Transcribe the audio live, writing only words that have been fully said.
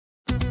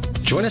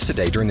Join us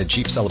today during the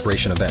Jeep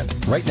Celebration event.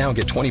 Right now,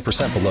 get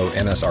 20% below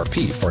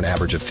MSRP for an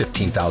average of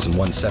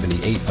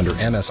 $15,178 under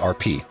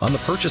MSRP on the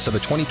purchase of a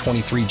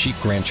 2023 Jeep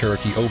Grand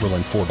Cherokee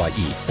Overland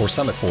 4xE or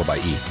Summit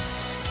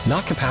 4xE.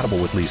 Not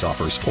compatible with lease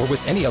offers or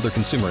with any other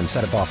consumer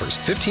incentive offers.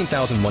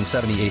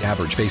 $15,178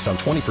 average based on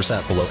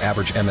 20% below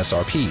average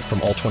MSRP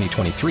from all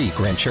 2023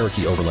 Grand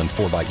Cherokee Overland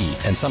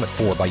 4xE and Summit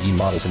 4xE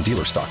models in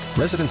dealer stock.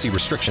 Residency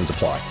restrictions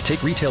apply.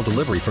 Take retail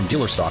delivery from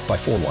dealer stock by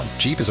 4/1.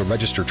 Jeep is a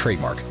registered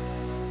trademark.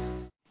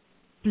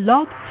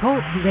 Blog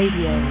Talk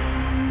Radio.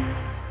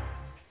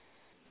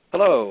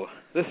 Hello,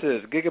 this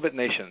is Gigabit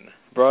Nation,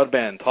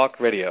 Broadband Talk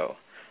Radio.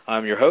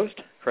 I'm your host,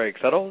 Craig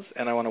Settles,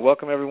 and I want to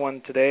welcome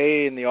everyone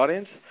today in the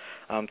audience.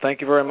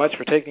 Thank you very much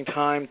for taking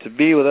time to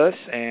be with us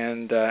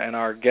and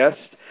our guest.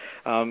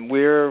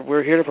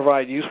 We're here to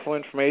provide useful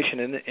information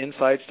and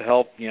insights to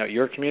help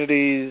your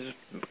communities,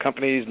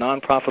 companies,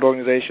 nonprofit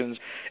organizations,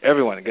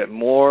 everyone get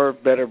more,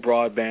 better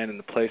broadband in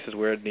the places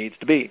where it needs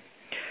to be.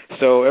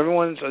 So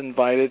everyone's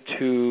invited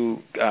to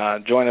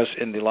join us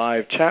in the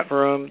live chat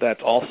room.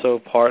 That's also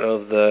part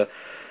of the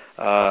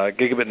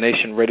Gigabit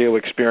Nation radio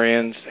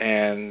experience,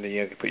 and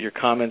you can put your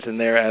comments in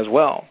there as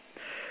well.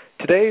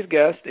 Today's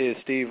guest is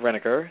Steve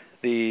Reniker,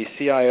 the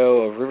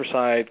CIO of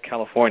Riverside,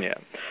 California.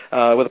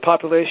 With a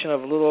population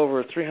of a little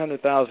over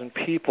 300,000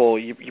 people,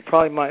 you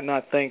probably might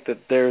not think that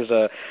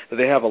that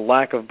they have a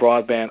lack of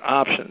broadband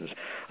options.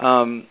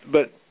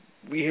 But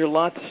we hear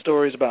lots of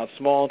stories about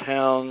small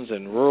towns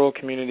and rural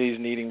communities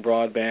needing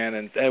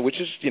broadband, and which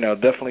is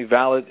definitely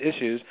valid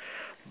issues.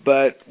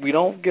 But we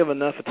don't give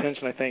enough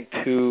attention, I think,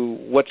 to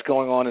what's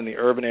going on in the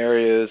urban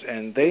areas,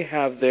 and they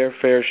have their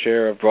fair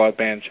share of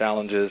broadband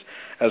challenges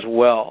as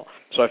well.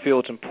 So I feel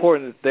it's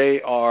important that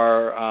they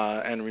are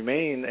and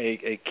remain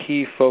a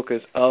key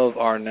focus of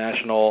our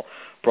national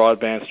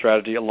broadband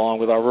strategy along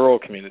with our rural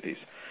communities.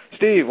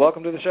 Steve,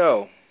 welcome to the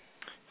show.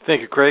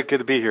 Thank you, Craig. Good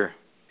to be here.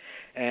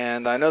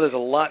 And I know there's a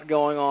lot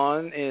going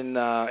on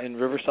in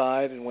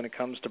Riverside and when it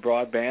comes to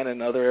broadband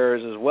and other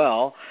areas as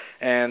well.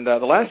 And the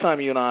last time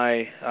you and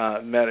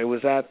I met, it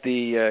was at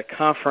the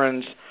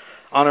conference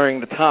honoring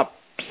the top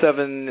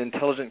 7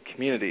 intelligent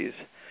communities.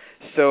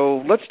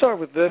 So let's start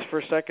with this for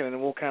a second, and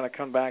then we'll kind of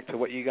come back to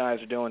what you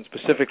guys are doing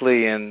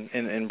specifically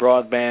in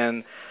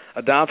broadband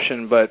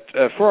adoption. But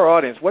for our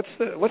audience, what's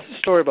the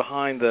story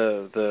behind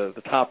the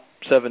top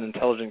 7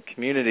 intelligent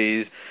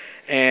communities,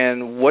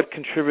 and what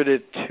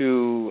contributed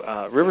to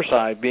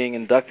Riverside being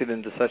inducted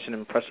into such an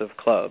impressive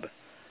club?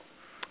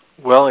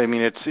 Well, I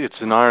mean, it's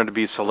an honor to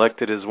be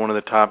selected as one of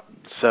the top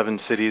 7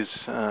 cities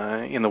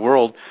in the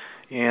world,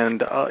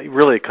 and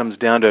really it comes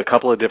down to a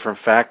couple of different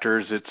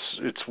factors.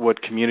 It's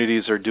what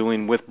communities are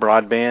doing with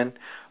broadband,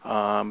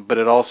 but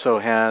it also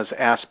has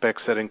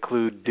aspects that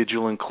include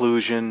digital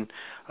inclusion,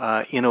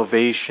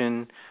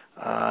 innovation,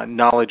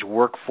 knowledge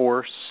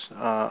workforce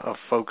of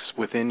folks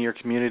within your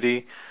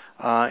community,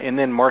 and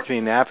then marketing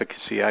and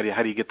advocacy.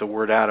 How do you get the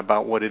word out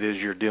about what it is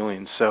you're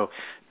doing? So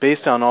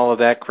based on all of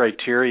that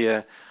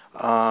criteria,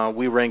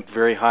 we ranked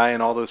very high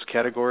in all those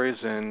categories,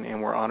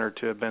 and we're honored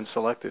to have been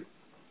selected.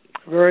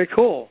 Very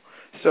cool.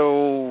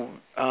 So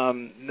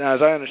now,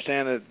 as I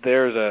understand it,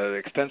 there's an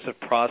extensive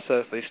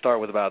process. They start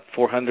with about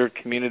 400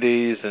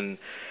 communities and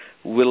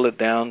whittle it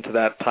down to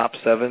that top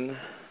 7.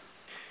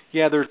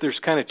 Yeah, there's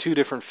kind of 2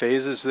 different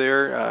phases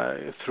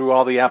there. Through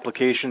all the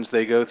applications,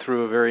 they go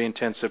through a very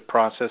intensive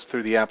process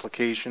through the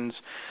applications,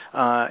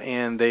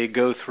 and they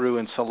go through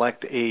and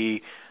select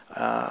a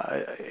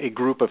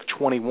group of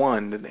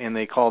 21, and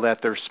they call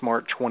that their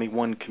Smart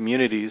 21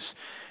 communities.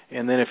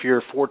 And then if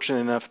you're fortunate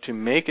enough to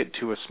make it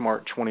to a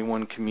Smart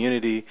 21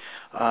 community,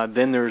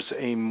 then there's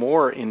a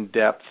more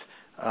in-depth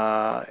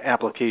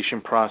application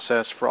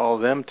process for all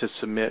of them to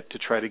submit to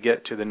try to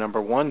get to the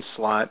number 1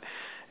 slot.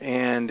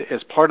 And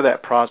as part of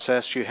that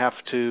process, you have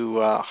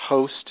to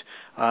host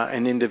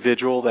an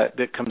individual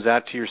that comes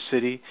out to your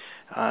city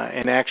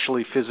and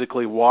actually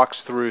physically walks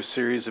through a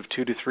series of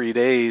 2 to 3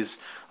 days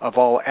of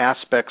all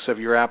aspects of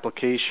your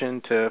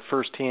application to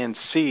firsthand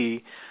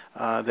see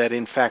that,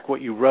 in fact, what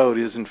you wrote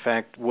is, in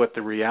fact, what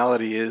the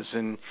reality is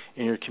in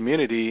your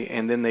community.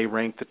 And then they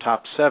rank the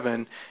top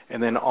 7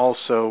 and then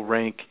also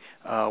rank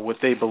what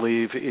they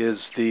believe is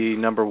the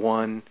number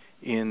 1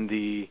 in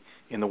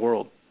the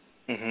world.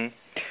 Mm-hmm.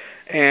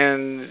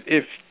 And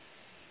if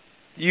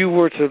you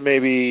were to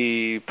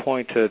maybe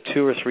point to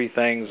 2 or 3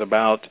 things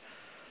about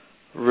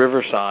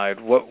Riverside,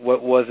 what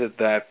was it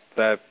that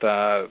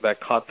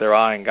caught their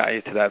eye and got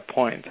you to that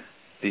point,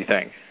 do you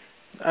think?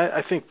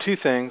 I think 2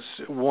 things.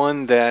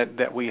 One,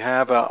 that we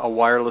have a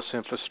wireless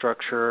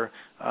infrastructure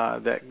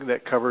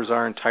that covers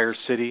our entire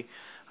city,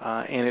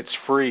 and it's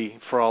free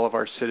for all of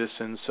our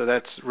citizens. So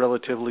that's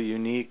relatively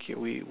unique.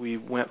 We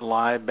went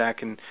live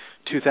back in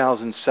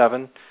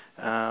 2007.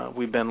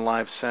 We've been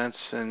live since,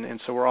 and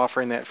so we're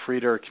offering that free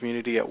to our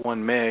community at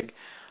 1 meg.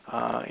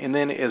 And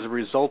then as a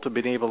result of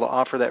being able to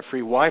offer that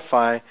free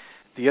Wi-Fi,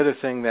 the other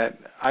thing that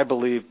I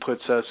believe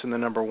puts us in the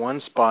number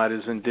 1 spot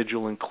is in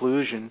digital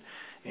inclusion,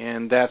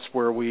 and that's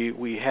where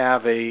we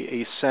have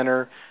a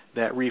center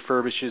that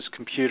refurbishes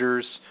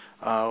computers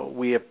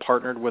We have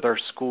partnered with our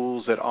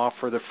schools that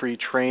offer the free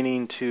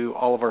training to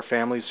all of our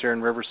families here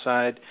in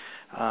Riverside.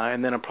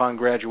 And then upon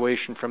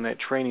graduation from that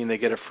training, they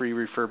get a free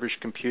refurbished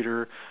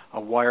computer,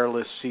 a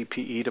wireless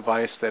CPE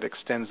device that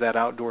extends that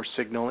outdoor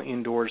signal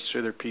indoors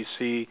to their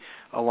PC,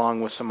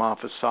 along with some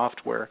office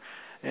software.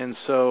 And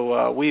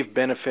so we've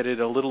benefited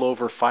a little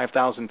over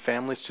 5,000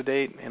 families to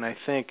date, and I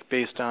think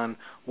based on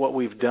what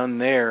we've done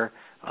there,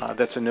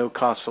 that's a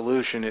no-cost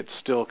solution. It's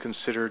still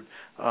considered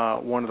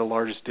one of the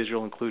largest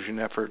digital inclusion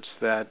efforts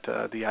that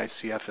the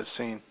ICF has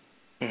seen.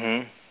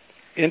 Mm-hmm.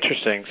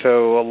 Interesting.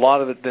 So a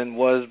lot of it then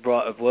was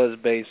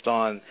based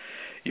on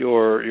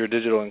your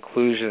digital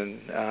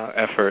inclusion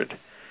effort,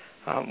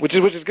 which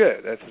is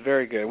good. That's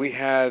very good. We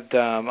had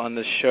on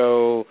the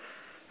show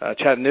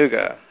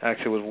Chattanooga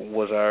actually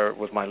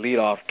was my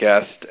leadoff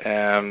guest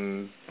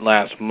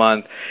last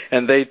month,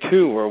 and they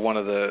too were one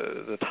of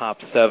the top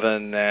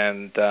 7,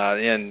 and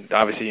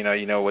obviously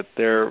you know what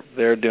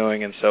they're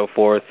doing and so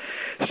forth.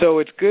 So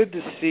it's good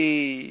to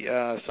see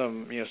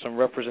some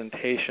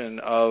representation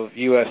of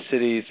U.S.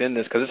 cities in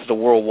this, because this is a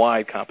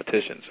worldwide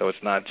competition. So it's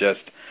not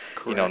just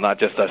Correct. Not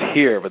just us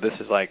here, but this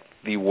is like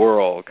the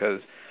world,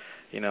 because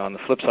on the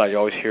flip side, you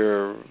always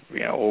hear,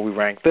 we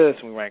rank this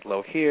and we rank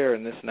low here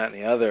and this and that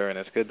and the other, and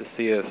it's good to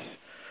see us,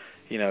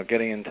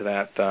 getting into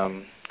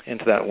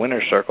that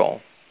winner's circle.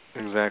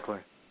 Exactly.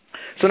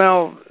 So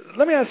now,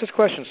 let me ask this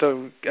question.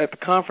 So at the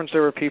conference,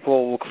 there were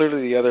people,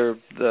 clearly the other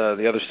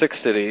 6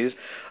 cities,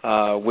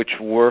 which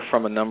were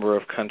from a number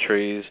of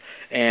countries,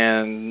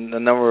 and a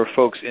number of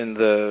folks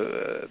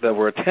that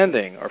were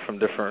attending were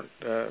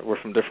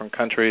from different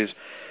countries.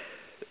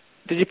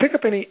 Did you pick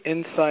up any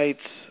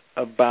insights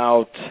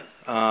about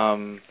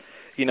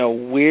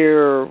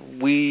where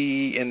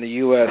we in the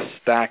U.S.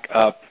 stack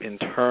up in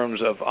terms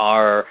of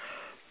our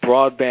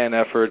broadband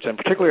efforts, and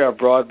particularly our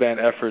broadband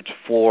efforts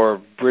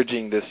for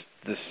bridging this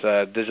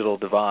digital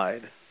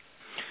divide?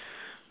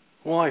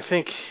 Well, I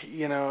think,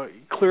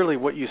 clearly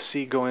what you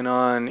see going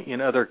on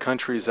in other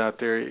countries out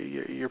there,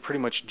 you're pretty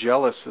much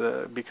jealous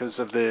because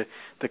of the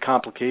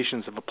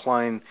complications of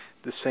applying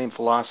the same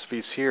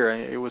philosophies here.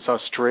 It was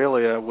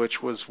Australia,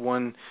 which was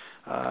one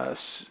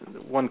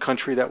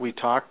country that we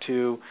talked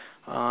to,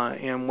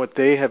 and what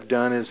they have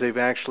done is they've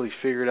actually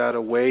figured out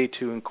a way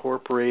to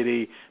incorporate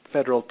a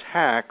federal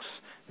tax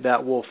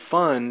that will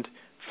fund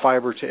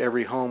fiber to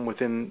every home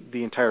within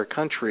the entire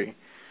country.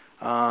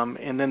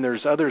 And then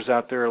there's others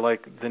out there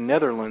like the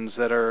Netherlands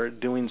that are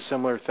doing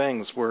similar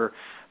things, where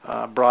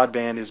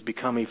broadband has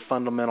become a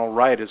fundamental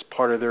right as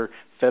part of their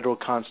federal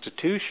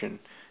constitution,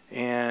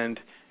 and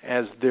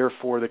as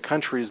therefore the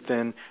country is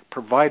then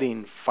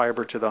providing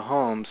fiber to the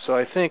home. So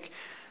I think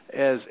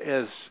as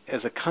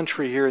a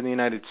country here in the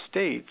United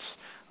States,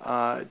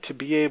 to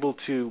be able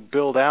to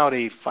build out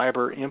a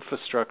fiber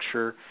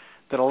infrastructure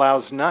that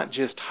allows not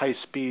just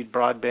high-speed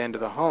broadband to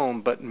the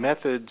home, but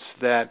methods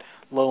that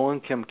low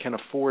income can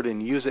afford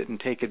and use it and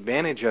take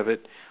advantage of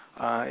it,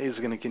 is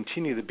going to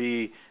continue to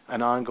be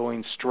an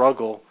ongoing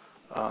struggle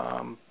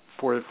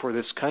for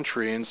this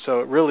country. And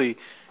so it really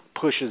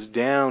pushes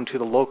down to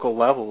the local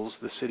levels,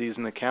 the cities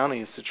and the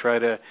counties, to try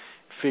to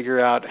figure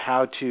out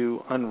how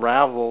to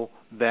unravel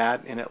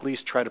that and at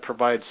least try to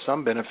provide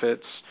some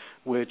benefits,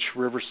 which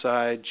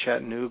Riverside,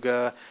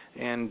 Chattanooga,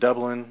 and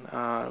Dublin,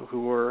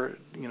 who were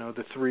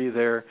the 3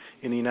 there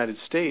in the United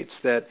States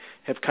that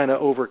have kind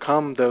of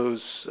overcome those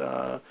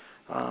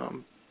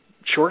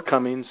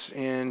shortcomings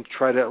and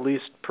try to at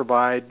least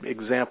provide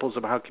examples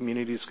of how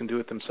communities can do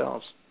it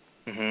themselves.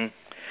 Mm-hmm.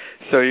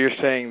 So you're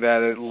saying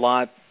that a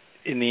lot,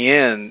 in the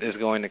end, is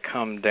going to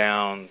come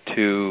down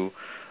to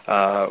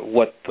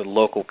what the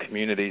local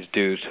communities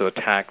do to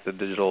attack the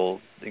digital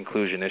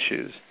inclusion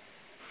issues.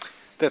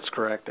 That's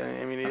correct.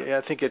 I mean,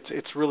 I think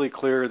it's really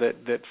clear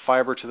that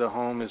fiber to the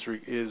home is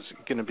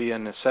going to be a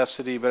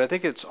necessity, but I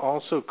think it's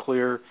also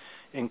clear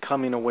in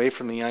coming away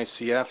from the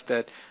ICF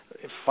that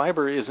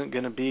fiber isn't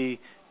going to be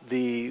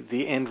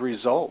the end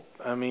result.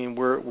 I mean,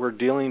 we're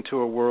dealing to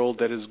a world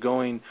that is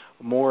going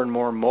more and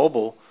more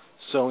mobile.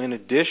 So in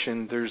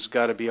addition, there's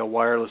got to be a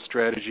wireless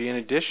strategy in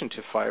addition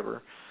to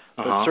fiber.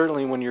 But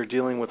certainly when you're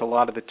dealing with a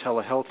lot of the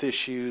telehealth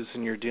issues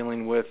and you're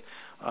dealing with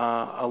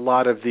a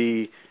lot of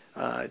the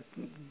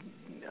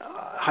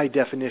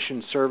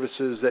high-definition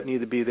services that need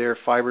to be there,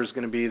 fiber is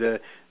going to be the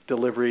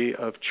delivery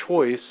of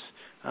choice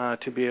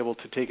to be able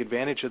to take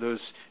advantage of those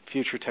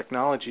future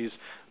technologies.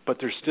 But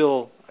there's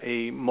still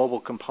a mobile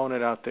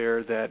component out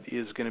there that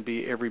is going to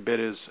be every bit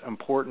as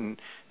important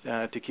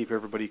to keep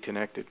everybody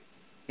connected.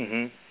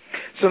 Mm-hmm.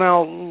 So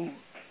now,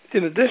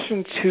 in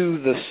addition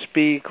to the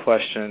speed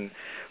question,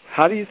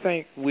 how do you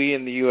think we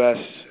in the U.S.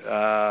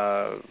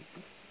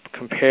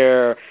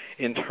 compare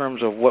in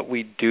terms of what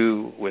we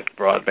do with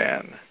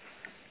broadband?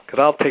 Because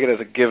I'll take it as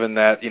a given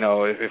that,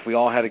 if we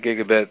all had a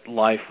gigabit,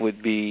 life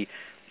would be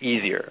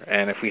easier.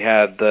 And if we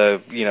had the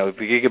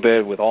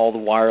gigabit with all the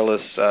wireless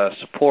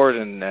support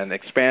and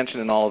expansion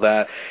and all of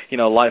that,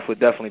 life would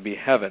definitely be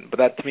heaven. But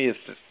that, to me, is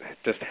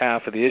just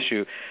half of the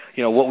issue.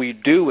 What we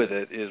do with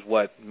it is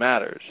what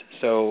matters.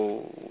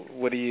 So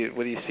what do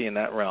you see in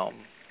that realm?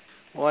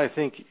 Well, I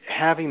think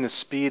having the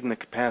speed and the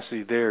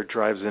capacity there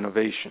drives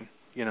innovation.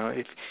 You know,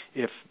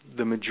 if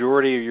the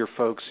majority of your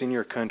folks in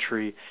your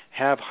country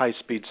have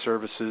high-speed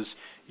services,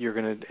 you're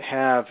going to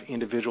have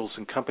individuals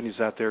and companies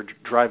out there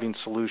driving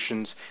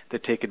solutions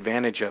that take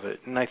advantage of it.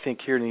 And I think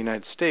here in the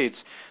United States,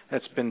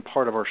 that's been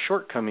part of our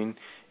shortcoming,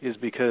 is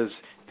because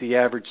the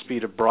average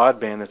speed of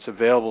broadband that's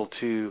available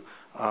to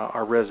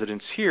our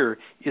residents here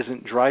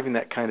isn't driving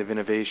that kind of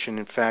innovation.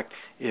 In fact,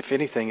 if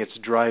anything, it's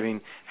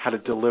driving how to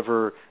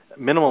deliver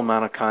minimal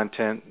amount of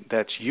content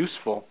that's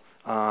useful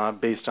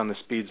based on the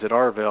speeds that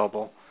are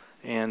available.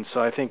 And so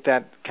I think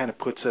that kind of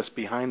puts us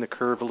behind the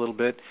curve a little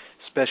bit,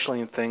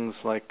 especially in things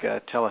like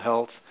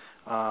telehealth,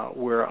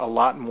 where a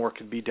lot more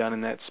could be done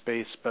in that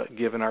space, but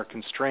given our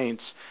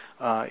constraints,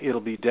 it'll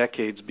be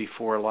decades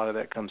before a lot of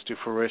that comes to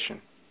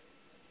fruition.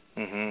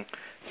 Mm-hmm.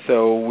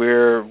 So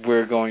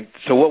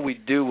So what we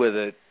do with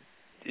it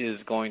is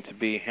going to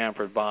be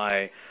hampered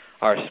by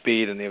our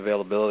speed and the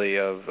availability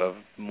of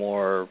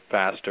more,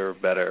 faster,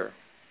 better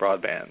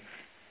broadband.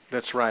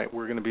 That's right.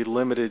 We're going to be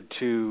limited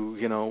to,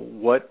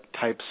 what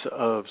types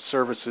of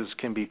services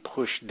can be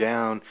pushed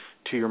down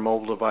to your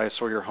mobile device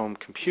or your home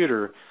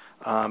computer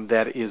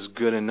that is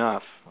good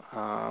enough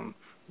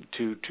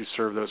to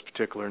serve those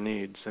particular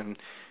needs. And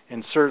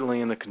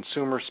certainly in the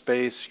consumer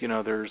space,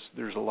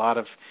 there's a lot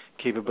of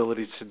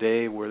capabilities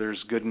today where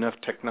there's good enough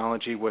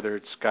technology, whether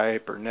it's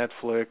Skype or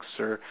Netflix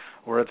or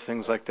other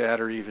things like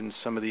that, or even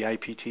some of the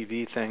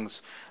IPTV things.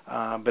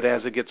 But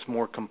as it gets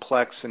more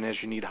complex and as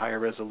you need higher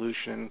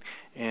resolution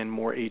and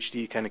more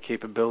HD kind of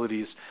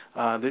capabilities,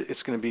 there's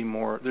going to be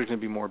more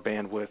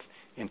bandwidth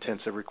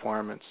intensive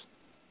requirements.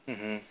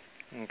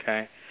 Mm-hmm.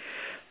 Okay.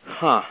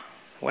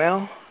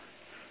 Well,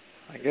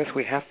 I guess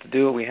we have to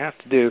do what we have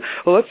to do.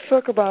 Well, let's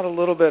talk about a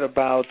little bit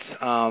about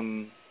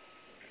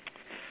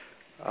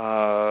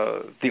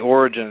the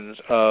origins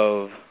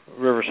of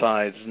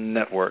Riverside's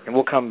network, and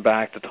we'll come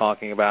back to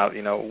talking about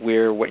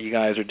what you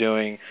guys are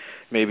doing,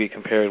 maybe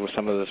compared with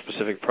some of the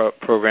specific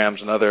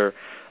programs in other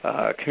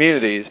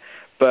communities.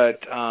 But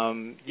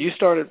you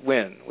started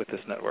when with this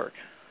network?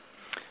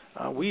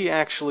 We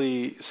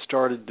actually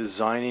started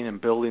designing and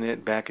building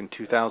it back in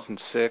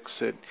 2006.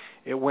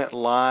 It went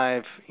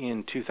live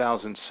in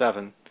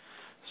 2007.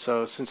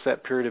 So since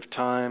that period of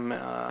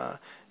time,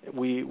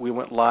 we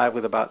went live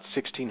with about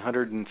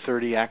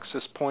 1,630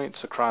 access points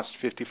across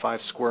 55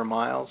 square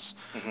miles.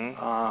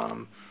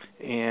 Mm-hmm.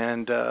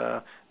 And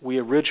we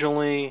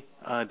originally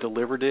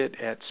delivered it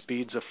at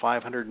speeds of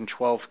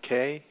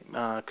 512K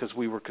because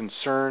we were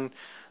concerned.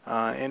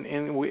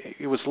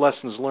 It was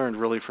lessons learned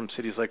really from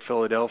cities like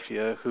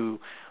Philadelphia, who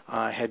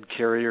had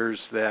carriers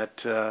that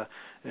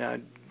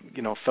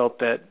felt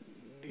that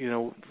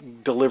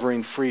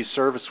delivering free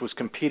service was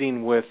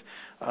competing with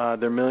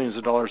their millions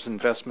of dollars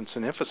investments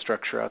in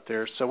infrastructure out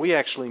there. So we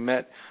actually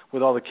met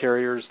with all the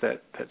carriers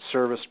that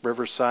serviced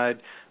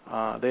Riverside.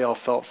 They all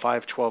felt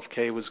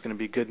 512K was going to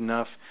be good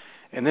enough.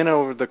 And then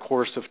over the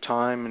course of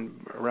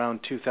time, around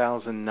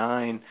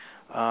 2009,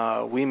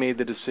 we made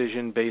the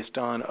decision based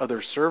on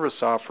other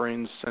service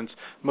offerings, since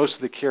most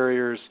of the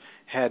carriers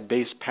had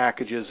base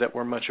packages that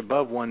were much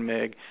above 1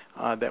 meg,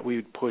 that we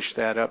would push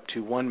that up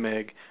to 1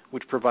 meg,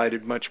 which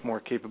provided much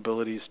more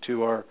capabilities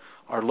to our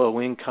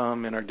low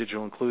income and our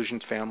digital inclusion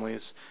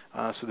families,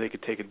 so they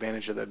could take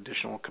advantage of that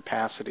additional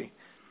capacity.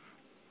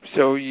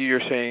 So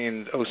you're saying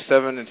in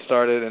 2007 it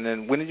started, and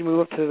then when did you move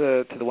up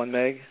to the 1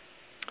 meg?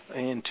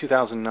 In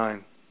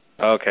 2009.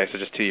 Okay, so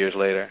just 2 years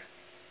later.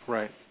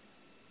 Right.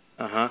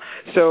 Uh-huh.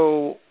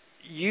 So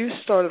you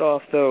started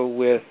off, though,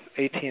 with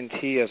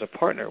AT&T as a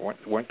partner,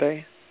 weren't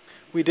they?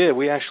 We did.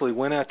 We actually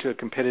went out to a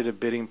competitive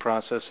bidding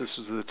process. This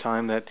was the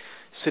time that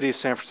City of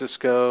San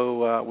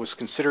Francisco was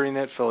considering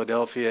it.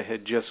 Philadelphia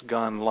had just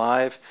gone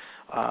live.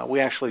 We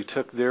actually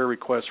took their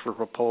requests for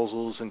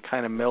proposals and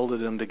kind of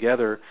melded them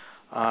together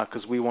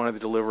because we wanted to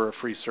deliver a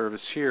free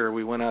service here.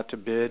 We went out to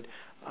bid,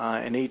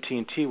 and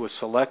AT&T was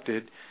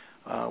selected.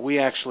 We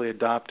actually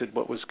adopted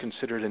what was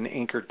considered an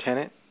anchor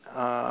tenant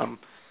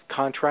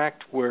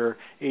contract, where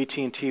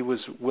AT&T was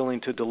willing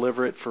to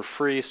deliver it for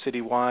free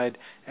citywide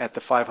at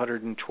the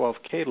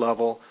 512K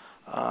level,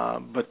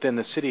 but then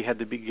the city had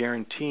to be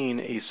guaranteeing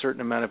a certain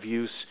amount of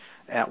use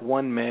at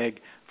 1 meg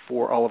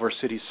for all of our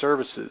city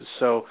services.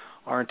 So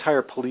our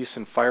entire police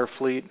and fire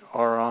fleet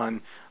are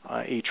on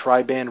a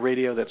tri-band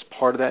radio that's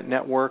part of that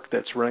network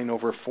that's running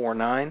over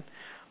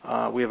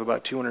 4.9. We have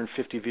about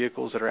 250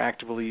 vehicles that are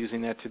actively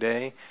using that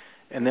today.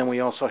 And then we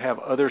also have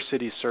other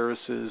city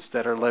services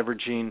that are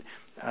leveraging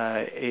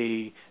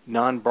a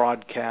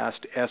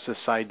non-broadcast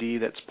SSID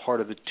that's part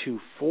of the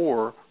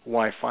 2.4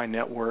 Wi-Fi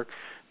network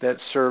that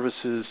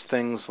services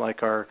things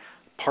like our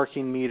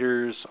parking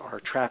meters,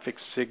 our traffic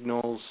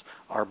signals,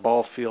 our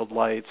ball field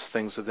lights,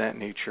 things of that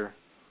nature.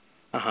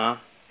 Uh-huh.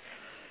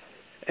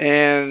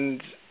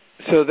 And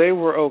so they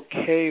were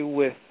okay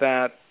with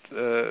that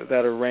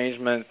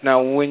arrangement.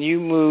 Now, when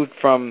you moved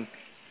from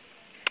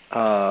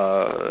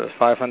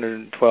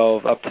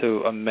 512 up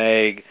to a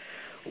meg,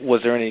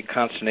 was there any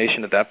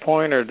consternation at that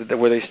point, or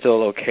were they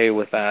still okay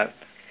with that?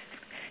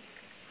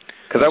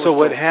 So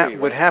what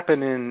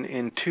happened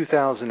in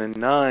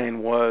 2009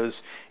 was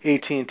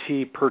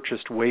AT&T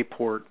purchased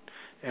Wayport,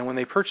 and when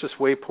they purchased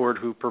Wayport,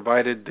 who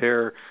provided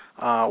their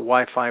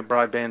Wi-Fi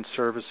broadband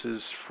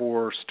services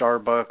for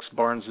Starbucks,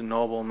 Barnes &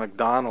 Noble, and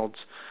McDonald's,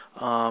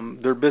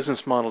 their business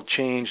model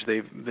changed.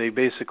 They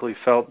basically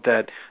felt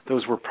that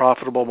those were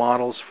profitable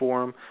models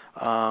for them,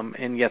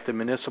 and yet the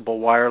municipal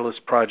wireless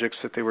projects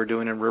that they were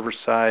doing in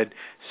Riverside,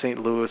 St.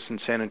 Louis,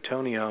 and San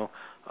Antonio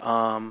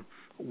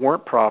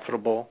weren't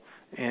profitable.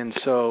 And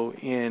so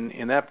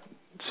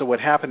so what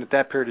happened at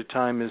that period of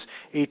time is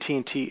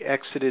AT&T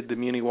exited the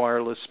muni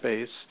wireless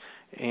space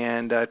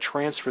and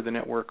transferred the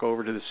network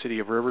over to the city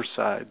of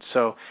Riverside.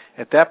 So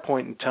at that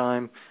point in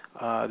time,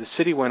 the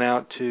city went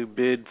out to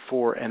bid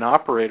for an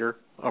operator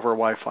of our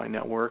Wi-Fi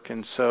network,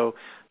 and so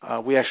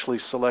we actually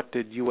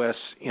selected U.S.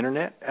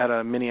 Internet out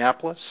of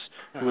Minneapolis,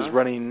 who was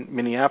running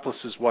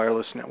Minneapolis's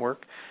wireless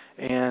network,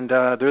 and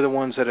they're the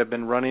ones that have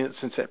been running it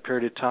since that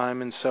period of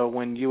time. And so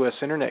when U.S.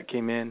 Internet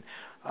came in,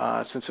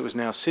 since it was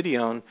now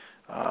city-owned,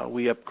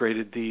 we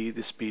upgraded the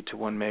speed to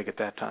 1 meg at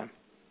that time.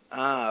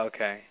 Ah,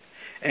 okay.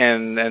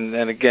 And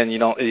again,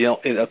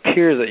 it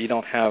appears that you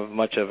don't have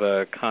much of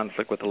a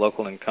conflict with the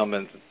local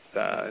incumbents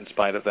in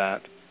spite of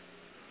that.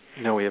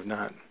 No, we have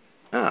not.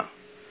 Ah.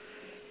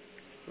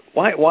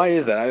 Why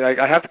is that?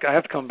 I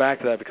have to come back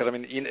to that because, I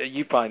mean,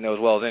 you probably know as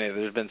well as any,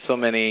 there's been so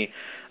many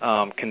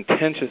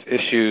contentious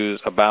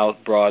issues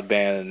about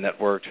broadband and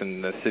networks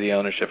and the city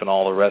ownership and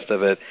all the rest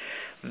of it,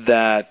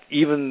 that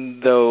even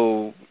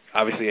though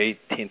obviously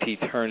AT&T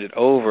turned it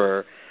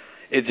over,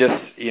 it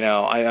just,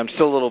 I'm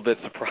still a little bit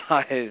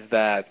surprised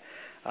that,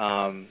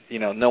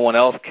 no one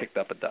else kicked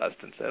up a dust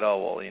and said,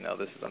 oh, well,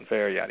 this is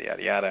unfair, yada,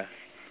 yada, yada.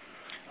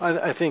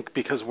 I think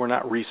because we're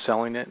not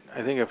reselling it.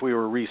 I think if we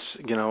were,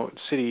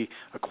 city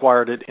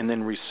acquired it and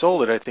then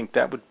resold it, I think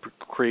that would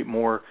create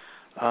more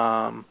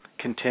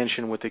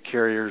contention with the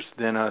carriers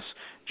than us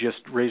just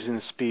raising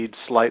the speed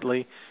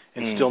slightly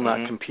and still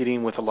not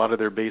competing with a lot of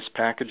their base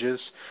packages.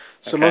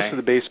 So most of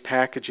the base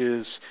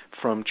packages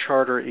from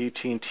Charter,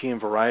 AT&T,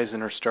 and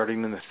Verizon are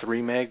starting in the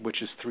 3 meg,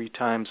 which is 3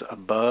 times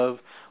above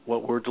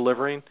what we're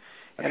delivering.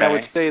 And I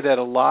would say that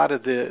a lot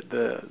of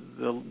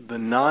the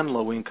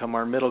non-low income,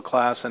 our middle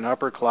class and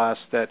upper class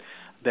that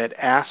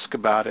ask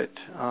about it,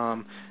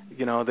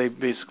 they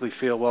basically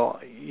feel, well,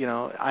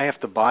 I have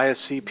to buy a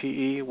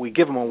CPE. We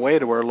give them away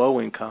to our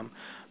low income,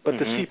 but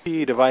the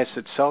CPE device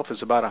itself is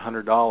about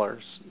 $100.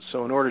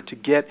 So in order to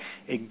get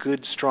a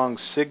good, strong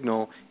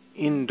signal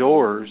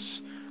indoors,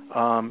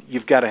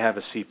 you've got to have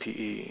a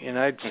CPE. And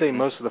I'd say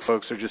most of the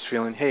folks are just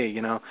feeling, hey,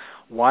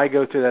 why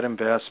go through that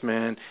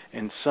investment?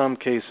 In some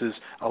cases,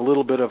 a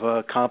little bit of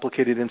a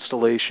complicated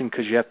installation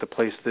because you have to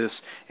place this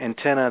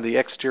antenna on the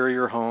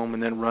exterior home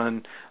and then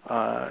run,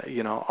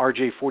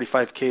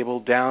 RJ45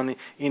 cable down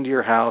into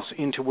your house,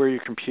 into where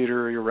your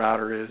computer or your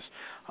router is.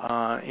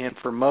 And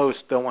for most,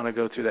 don't want to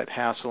go through that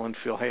hassle and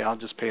feel, hey, I'll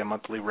just pay a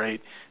monthly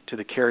rate to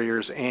the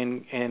carriers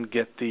and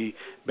get the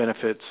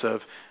benefits of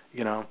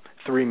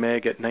 3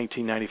 meg at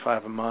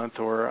 $19.95 a month,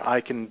 or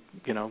I can,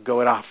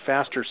 go at a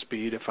faster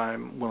speed if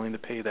I'm willing to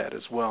pay that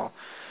as well.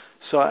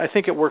 So I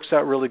think it works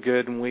out really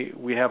good, and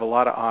we have a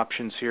lot of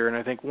options here. And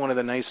I think one of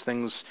the nice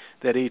things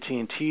that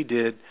AT&T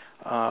did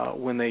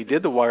when they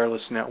did the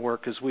wireless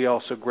network is we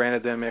also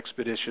granted them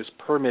expeditious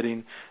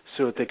permitting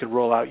so that they could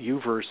roll out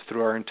UVerse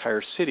through our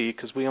entire city,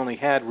 because we only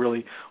had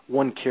really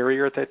one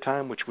carrier at that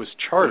time, which was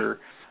Charter.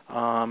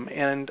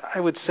 And I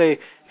would say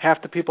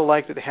half the people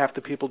liked it, half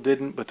the people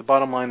didn't, but the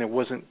bottom line, there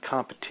wasn't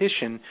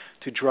competition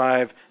to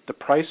drive the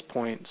price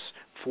points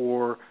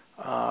for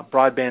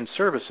broadband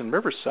service in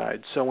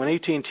Riverside. So when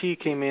AT&T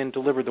came in,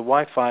 delivered the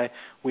Wi-Fi,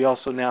 we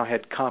also now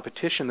had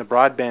competition in the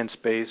broadband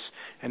space,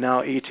 and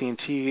now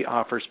AT&T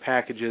offers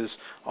packages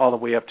all the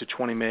way up to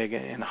 20 meg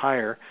and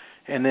higher.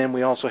 And then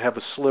we also have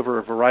a sliver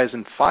of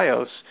Verizon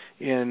Fios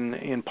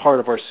in part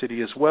of our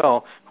city as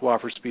well, who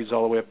offer speeds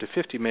all the way up to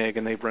 50 meg,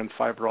 and they've run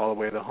fiber all the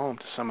way to the home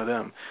to some of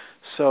them.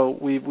 So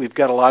we've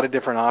got a lot of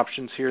different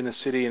options here in the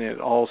city, and it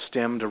all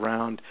stemmed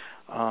around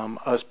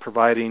us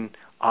providing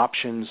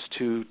options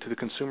to the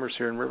consumers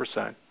here in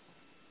Riverside.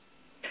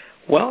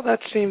 Well, that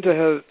seemed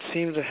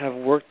to have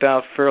worked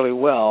out fairly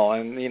well,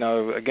 and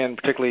again,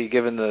 particularly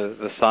given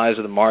the size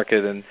of the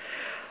market, and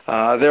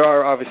there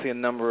are obviously a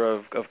number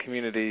of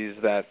communities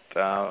that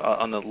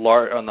on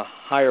the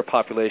higher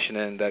population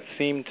end that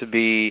seem to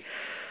be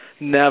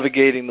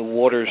navigating the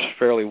waters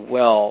fairly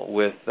well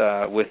with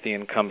the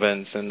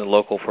incumbents and the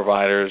local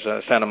providers.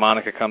 Santa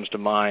Monica comes to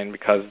mind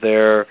because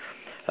their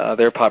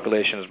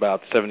population is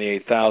about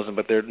 78,000,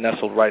 but they're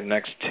nestled right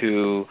next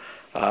to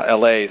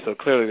L.A., so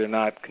clearly they're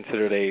not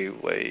considered a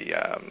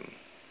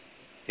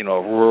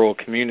rural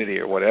community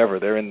or whatever.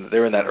 They're in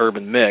that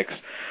urban mix,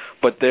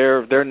 but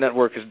their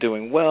network is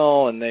doing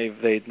well, and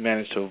they've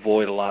managed to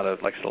avoid a lot of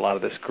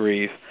this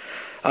grief.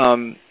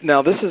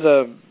 Now this is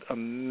a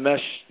mesh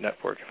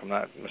network, if I'm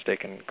not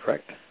mistaken,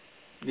 correct?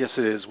 Yes,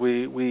 it is.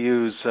 We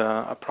use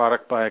a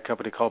product by a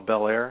company called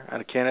Bel Air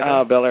out of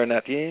Canada. Bel Air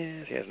Net,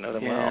 yes, know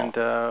them well.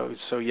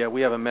 And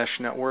we have a mesh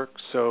network.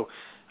 So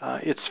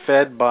It's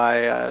fed by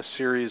a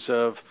series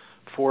of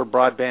 4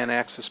 broadband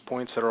access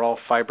points that are all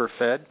fiber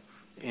fed,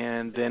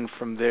 and then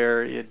from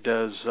there it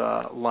does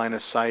line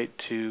of sight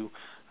to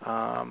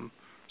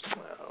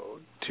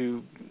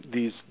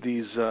these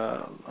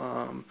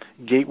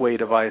gateway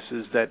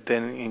devices that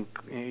then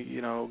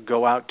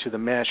go out to the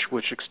mesh,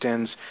 which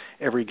extends.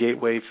 Every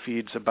gateway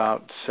feeds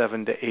about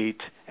 7 to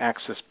 8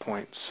 access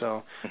points,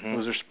 so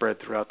those are spread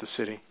throughout the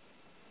city.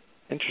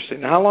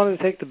 Interesting. Now, how long did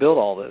it take to build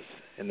all this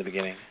in the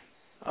beginning?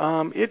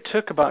 It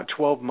took about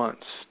 12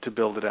 months to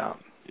build it out.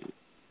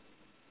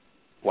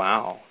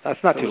 Wow, that's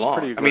not too long.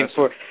 Pretty I mean,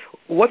 for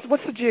what's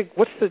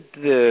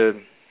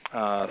the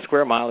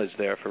square mileage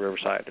there for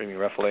Riverside? I mean,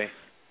 roughly.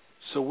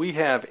 So we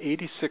have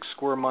 86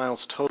 square miles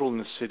total in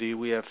the city.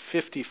 We have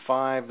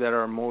 55 that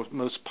are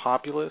most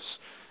populous.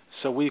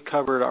 So we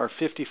covered our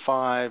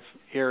 55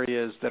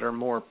 areas that are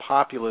more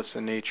populous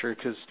in nature,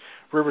 because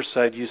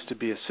Riverside used to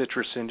be a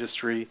citrus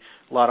industry,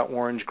 a lot of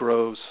orange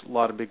groves, a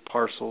lot of big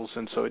parcels,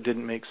 and so it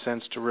didn't make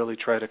sense to really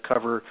try to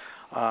cover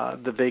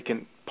the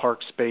vacant park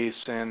space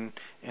and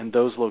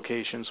those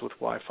locations with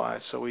Wi-Fi.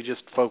 So we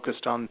just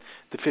focused on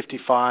the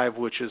 55,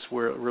 which is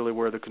where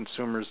the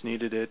consumers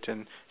needed it,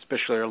 and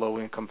especially our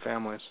low-income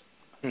families.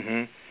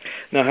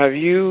 Now, have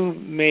you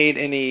made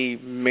any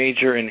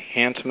major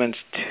enhancements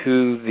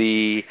to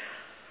the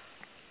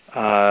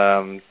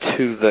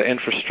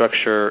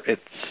infrastructure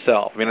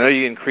itself? I mean, I know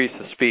you increased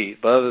the speed,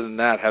 but other than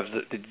that,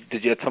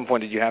 did you at some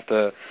point did you have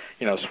to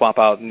swap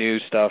out new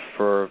stuff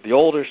for the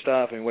older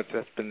stuff? I mean,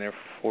 that's been there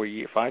for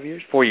 5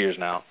 years? 4 years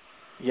now.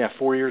 Yeah,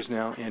 4 years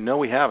now, and no,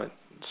 we haven't.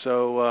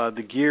 So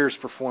the gear is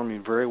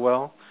performing very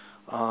well.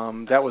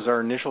 That was our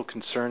initial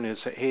concern, is,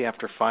 hey,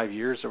 after 5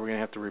 years, are we going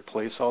to have to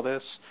replace all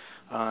this?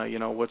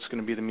 What's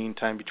going to be the mean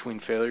time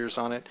between failures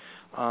on it?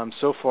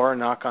 So far,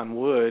 knock on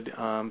wood,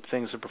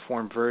 things have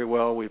performed very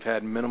well. We've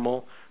had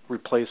minimal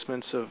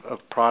replacements of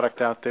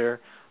product out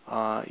there,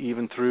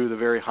 even through the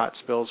very hot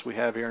spells we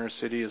have here in our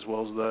city, as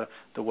well as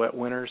the wet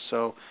winters.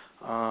 So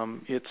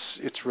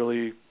it's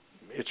really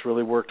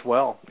worked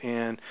well,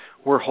 and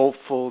we're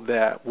hopeful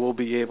that we'll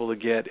be able to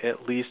get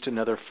at least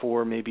another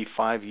 4, maybe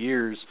 5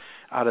 years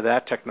out of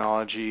that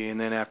technology, and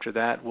then after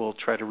that, we'll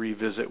try to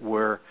revisit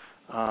where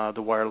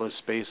the wireless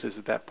space is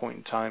at that point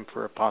in time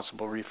for a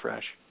possible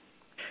refresh.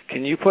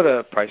 Can you put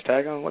a price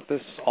tag on what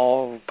this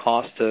all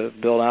cost to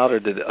build out, or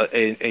did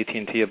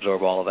AT&T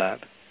absorb all of that?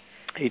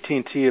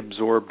 AT&T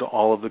absorbed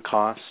all of the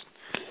costs.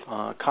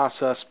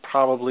 Costs us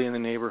probably in the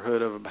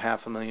neighborhood of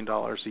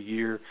 $500,000 a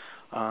year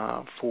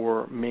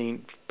for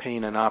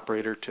paying an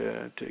operator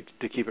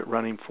to keep it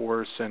running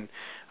for us, and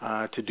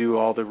to do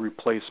all the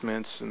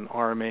replacements and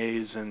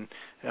RMAs and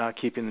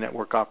keeping the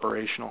network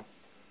operational.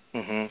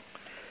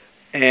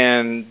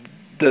 And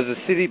does the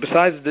city,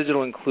 besides the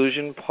digital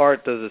inclusion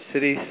part, does the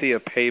city see a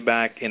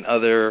payback in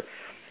other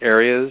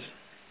areas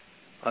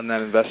on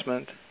that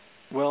investment?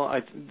 Well,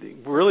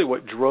 really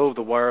what drove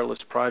the wireless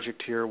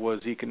project here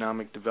was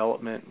economic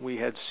development. We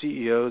had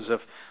CEOs of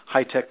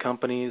high-tech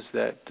companies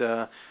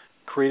that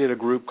created a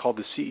group called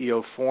the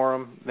CEO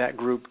Forum. That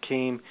group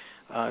came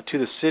to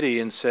the city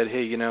and said,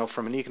 hey,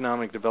 from an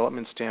economic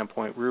development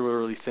standpoint, we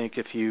really think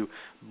if you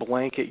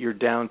blanket your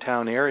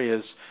downtown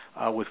areas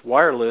with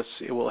wireless,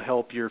 it will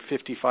help your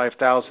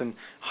 55,000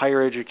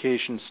 higher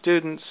education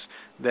students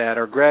that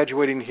are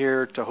graduating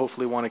here to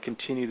hopefully want to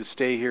continue to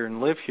stay here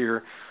and live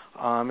here.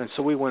 And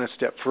so we went a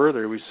step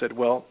further. We said,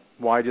 well,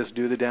 why just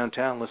do the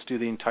downtown? Let's do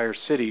the entire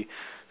city.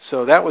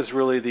 So that was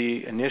really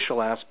the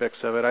initial aspects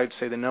of it. I'd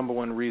say the number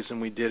one reason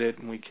we did it,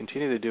 and we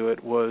continue to do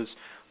it, was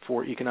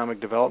for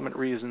economic development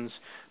reasons.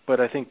 But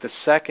I think the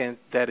second,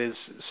 that is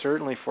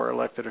certainly for our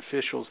elected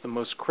officials, the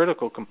most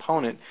critical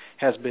component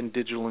has been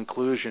digital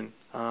inclusion.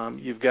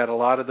 You've got a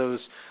lot of those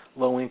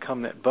low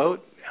income that vote.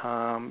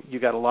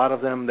 You've got a lot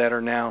of them that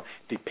are now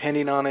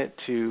depending on it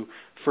to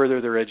further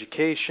their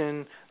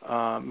education,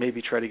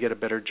 maybe try to get a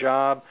better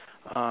job.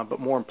 But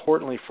more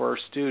importantly for our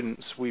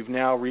students, we've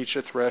now reached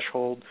a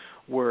threshold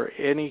where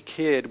any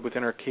kid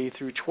within our K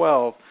through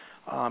 12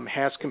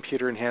 has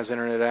computer and has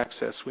internet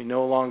access. We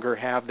no longer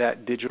have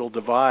that digital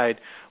divide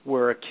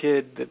where a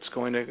kid that's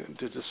going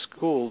to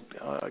school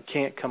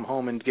can't come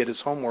home and get his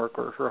homework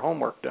or her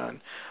homework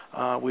done.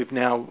 We've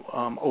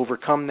now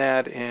overcome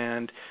that,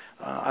 and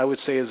I would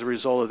say as a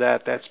result of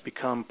that, that's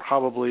become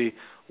probably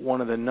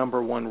one of the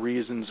number one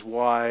reasons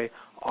why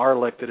our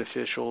elected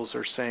officials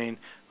are saying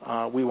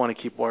we want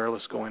to keep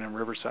wireless going in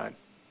Riverside.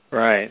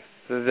 Right.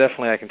 So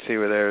definitely I can see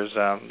where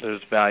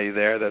there's value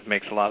there that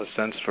makes a lot of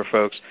sense for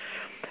folks.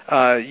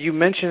 You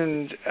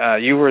mentioned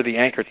you were the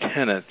anchor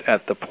tenant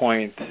at the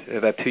point,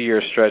 that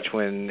 2-year stretch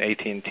when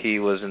AT&T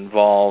was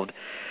involved.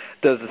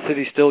 Does the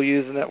city still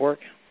use the network?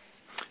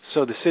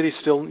 So the city's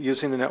still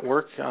using the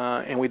network,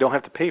 and we don't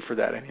have to pay for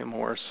that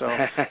anymore. So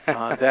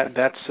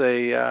that's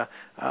a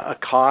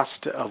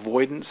cost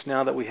avoidance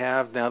now that we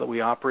have. Now that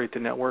we operate the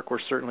network, we're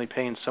certainly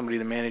paying somebody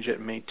to manage it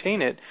and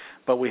maintain it,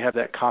 but we have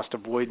that cost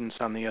avoidance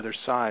on the other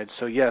side.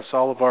 So yes,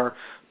 all of our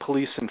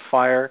police and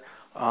fire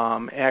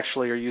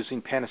actually are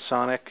using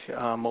Panasonic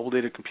mobile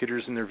data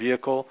computers in their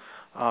vehicle.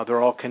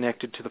 They're all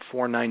connected to the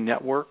 4.9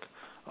 network,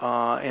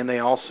 and they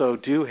also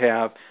do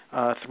have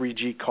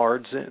 3G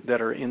cards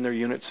that are in their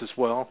units as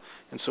well.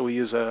 And so we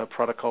use a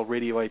product called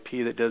Radio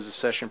IP that does the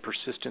session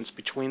persistence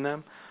between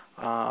them.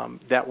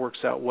 That works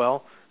out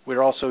well.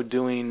 We're also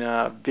doing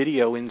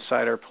video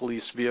inside our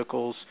police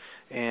vehicles,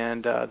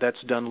 and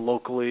that's done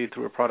locally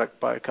through a product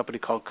by a company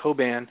called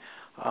Coban.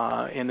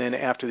 And then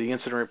after the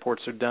incident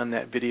reports are done,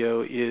 that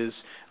video is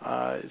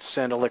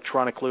sent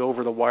electronically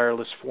over the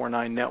wireless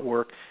 4.9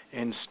 network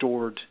and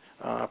stored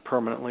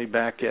permanently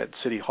back at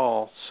City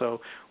Hall. So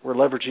we're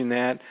leveraging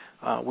that.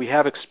 We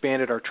have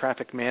expanded our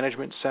traffic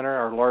management center,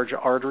 our large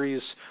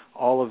arteries.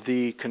 All of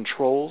the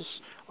controls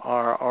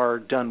are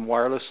done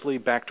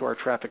wirelessly back to our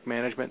traffic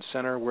management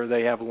center, where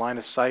they have line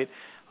of sight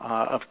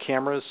of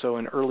cameras. So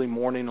in early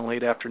morning and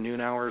late afternoon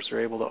hours,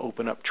 they're able to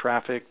open up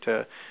traffic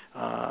to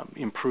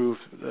improve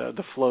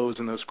the flows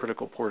in those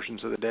critical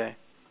portions of the day.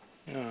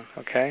 Oh,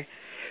 okay.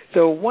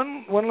 So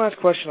one last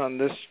question on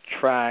this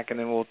track, and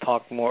then we'll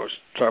start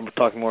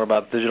talking more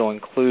about digital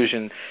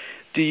inclusion.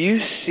 Do you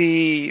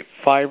see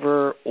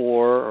fiber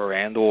or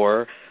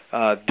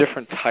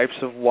different types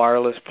of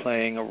wireless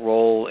playing a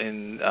role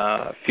in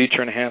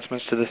future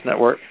enhancements to this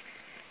network?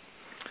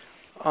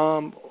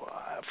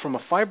 From a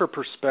fiber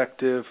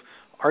perspective,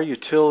 our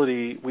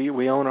utility,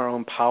 we own our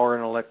own power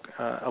and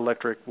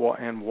electric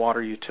and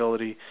water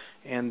utility,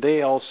 and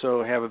they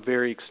also have a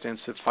very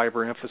extensive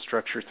fiber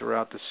infrastructure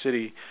throughout the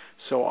city.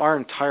 So our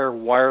entire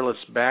wireless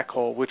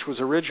backhaul, which was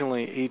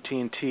originally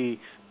AT&T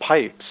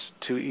pipes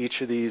to each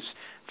of these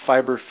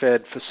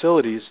fiber-fed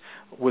facilities,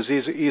 was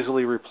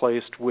easily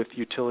replaced with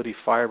utility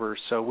fiber.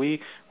 So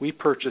we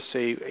purchased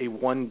a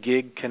 1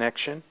 gig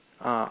connection,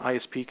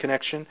 ISP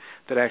connection,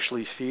 that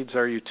actually feeds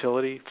our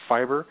utility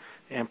fiber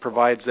and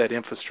provides that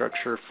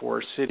infrastructure for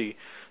our city.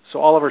 So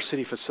all of our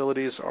city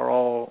facilities are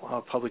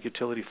all public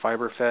utility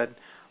fiber fed.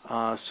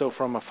 So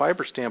from a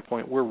fiber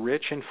standpoint, we're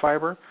rich in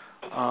fiber,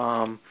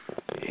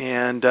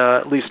 and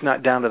at least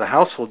not down to the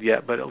household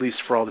yet, but at least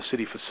for all the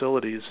city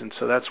facilities, and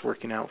so that's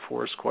working out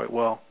for us quite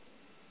well.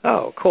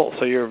 Oh, cool.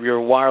 So your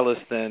wireless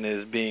then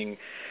is being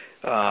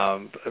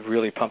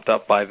really pumped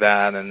up by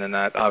that, and then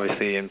that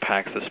obviously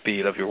impacts the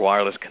speed of your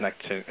wireless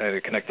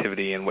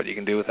connectivity and what you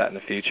can do with that in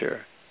the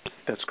future.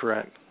 That's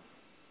correct.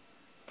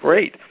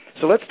 Great.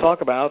 So let's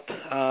talk about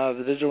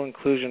the digital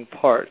inclusion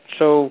part.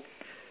 So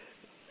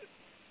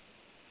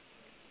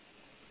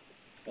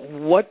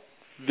what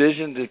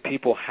vision did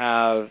people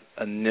have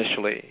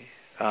initially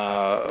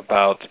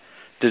about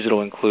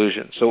digital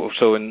inclusion?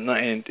 So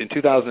in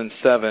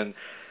 2007,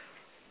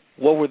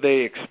 what were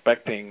they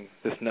expecting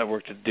this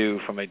network to do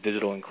from a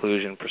digital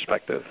inclusion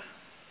perspective?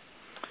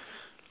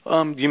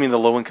 You mean the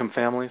low-income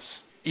families?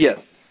 Yes.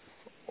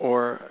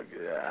 Or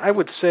I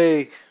would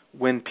say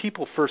when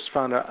people first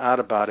found out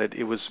about it,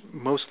 it was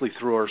mostly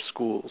through our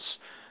schools.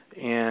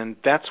 And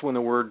that's when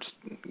the words,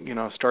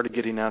 started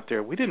getting out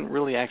there. We didn't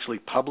really actually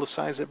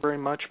publicize it very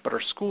much, but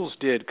our schools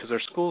did, because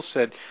our schools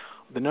said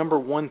the number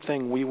one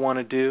thing we want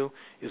to do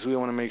is we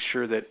want to make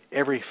sure that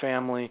every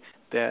family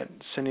that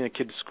sending a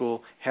kid to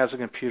school has a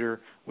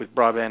computer with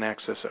broadband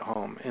access at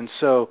home. And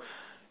so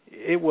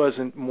it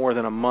wasn't more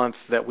than a month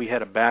that we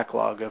had a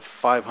backlog of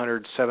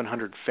 500,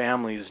 700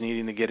 families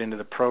needing to get into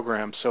the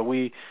program. So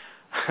we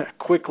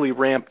quickly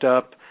ramped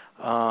up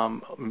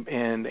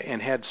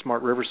and had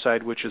Smart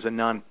Riverside, which is a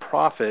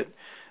nonprofit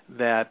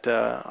that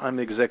I'm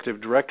the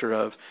executive director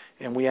of,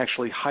 and we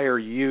actually hire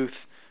youth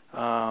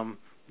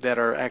that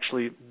are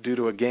actually due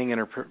to a gang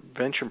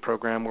intervention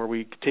program where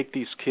we take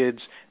these kids,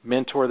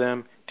 mentor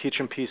them, teach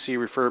them PC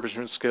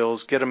refurbishment skills,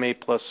 get them A+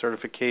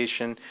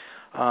 certification,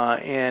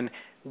 and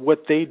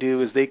what they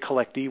do is they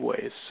collect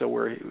e-waste. So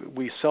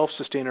we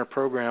self-sustain our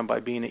program by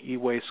being an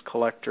e-waste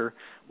collector.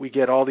 We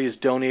get all these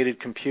donated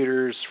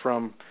computers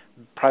from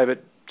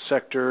private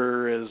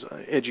sector as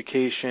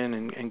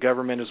education and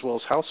government as well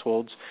as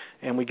households,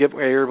 and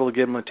we're able to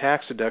give them a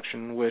tax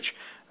deduction, which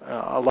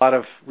a lot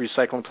of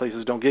recycling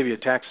places don't give you a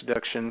tax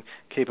deduction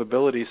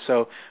capability.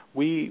 So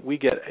we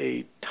get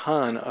a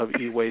ton of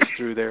e-waste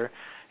through there.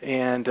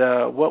 And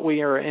what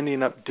we are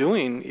ending up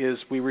doing is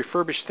we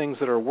refurbish things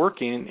that are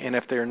working, and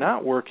if they're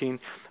not working,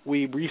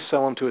 we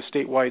resell them to a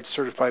statewide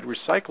certified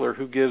recycler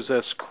who gives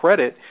us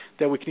credit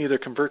that we can either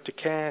convert to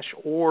cash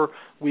or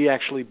we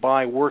actually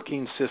buy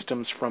working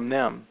systems from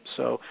them.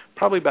 So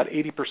probably about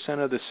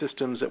 80% of the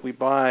systems that we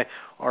buy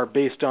are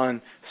based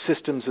on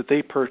systems that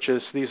they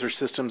purchase. These are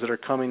systems that are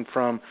coming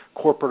from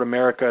corporate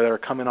America that are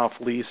coming off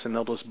lease, and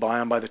they'll just buy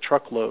them by the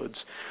truckloads.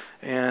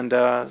 And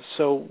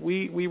so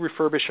we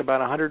refurbish about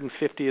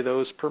 150 of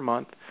those per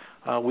month.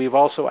 We've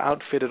also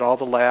outfitted all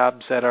the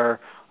labs at our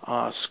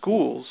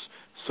schools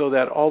so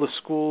that all the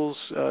schools,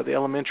 the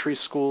elementary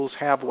schools,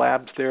 have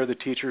labs there. The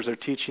teachers are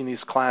teaching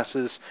these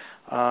classes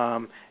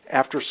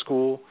after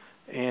school.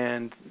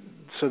 And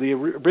so the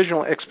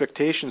original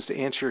expectations, to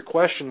answer your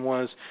question,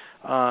 was,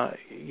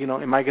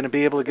 am I going to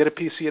be able to get a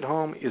PC at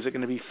home? Is it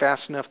going to be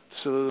fast enough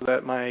so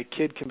that my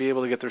kid can be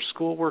able to get their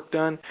schoolwork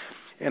done?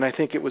 And I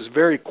think it was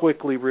very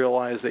quickly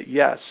realized that,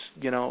 yes,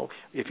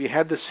 if you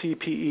had the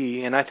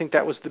CPE, and I think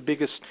that was the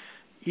biggest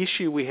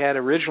issue we had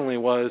originally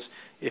was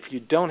if you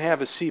don't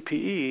have a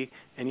CPE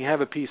and you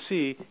have a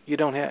PC, you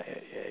don't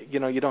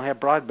have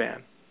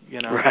broadband.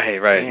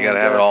 Right. And, you got to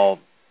have it all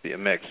be a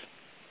mix.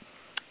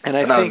 And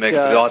I not think a mix,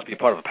 but it ought to be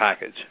part of a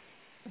package.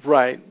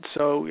 Right.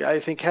 So I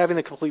think having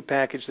the complete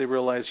package, they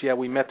realized,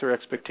 we met their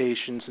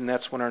expectations, and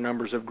that's when our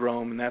numbers have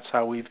grown, and that's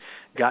how we've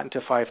gotten to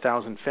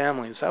 5,000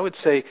 families. I would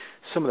say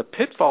some of the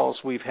pitfalls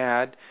we've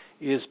had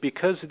is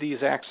because these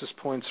access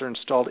points are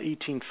installed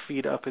 18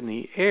 feet up in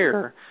the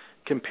air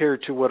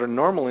compared to what a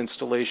normal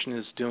installation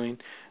is doing,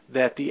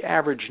 that the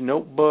average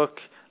notebook,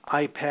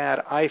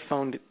 iPad,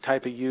 iPhone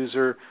type of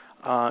user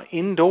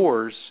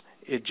indoors,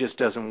 it just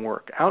doesn't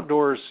work.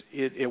 Outdoors,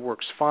 it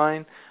works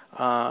fine.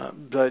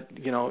 But,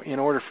 in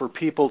order for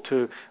people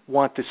to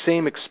want the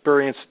same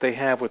experience that they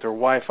have with their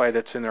Wi-Fi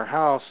that's in their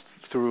house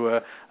through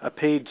a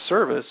paid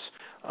service,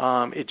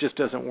 it just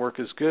doesn't work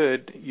as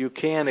good. You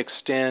can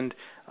extend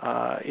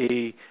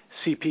a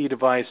CP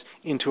device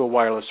into a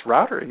wireless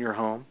router in your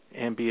home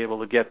and be able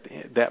to get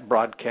that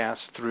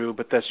broadcast through,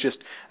 but that's just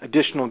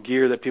additional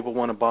gear that people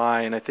want to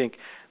buy, and I think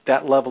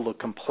that level of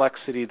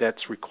complexity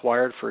that's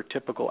required for a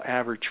typical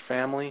average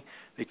family,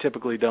 they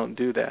typically don't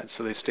do that.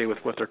 So they stay with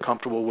what they're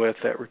comfortable with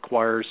that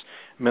requires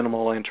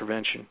minimal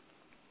intervention.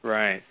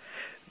 Right.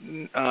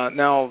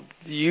 Now,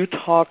 you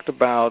talked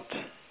about,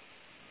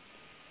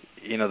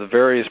 the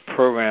various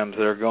programs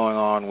that are going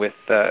on with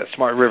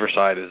Smart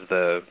Riverside is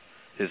the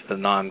it's a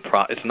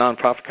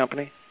nonprofit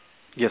company?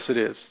 Yes, it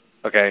is.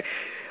 Okay.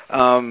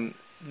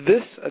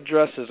 This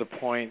addresses a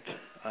point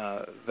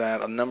that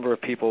a number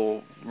of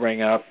people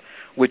bring up,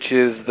 which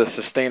is the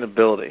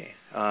sustainability.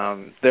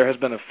 There has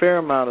been a fair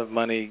amount of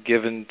money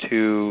given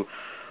to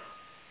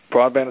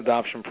broadband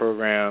adoption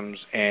programs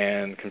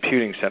and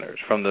computing centers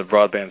from the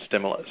broadband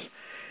stimulus.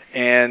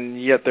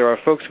 And yet there are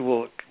folks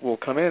who will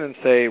come in and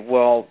say,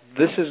 well,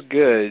 this is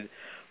good,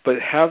 but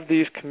have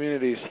these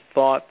communities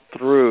thought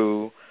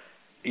through,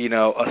 a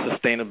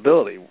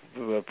sustainability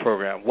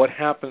program? What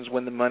happens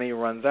when the money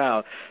runs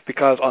out?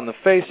 Because on the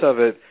face of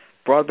it,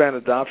 broadband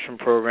adoption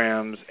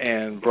programs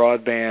and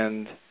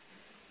broadband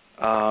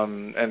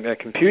and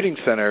computing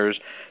centers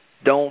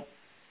don't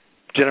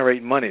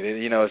generate money.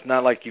 It's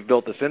not like you've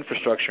built this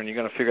infrastructure and you're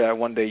going to figure out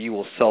one day you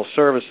will sell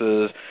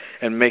services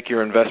and make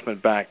your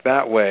investment back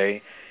that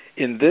way.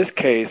 In this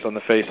case, on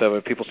the face of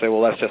it, people say,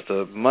 well, that's just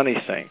a money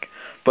sink.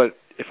 But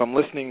if I'm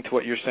listening to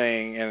what you're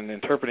saying and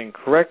interpreting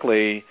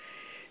correctly,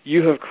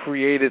 you have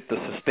created the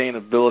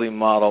sustainability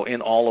model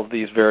in all of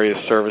these various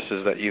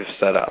services that you've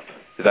set up.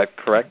 Is that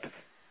correct?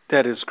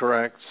 That is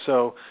correct.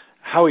 So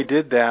how we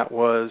did that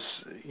was,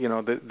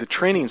 the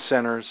training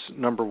centers,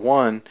 number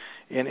one,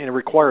 and it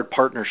required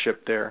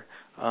partnership there.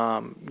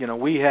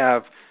 We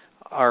have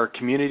our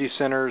community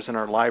centers and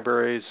our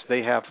libraries.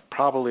 They have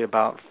probably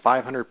about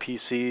 500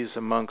 PCs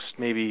amongst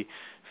maybe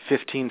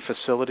 15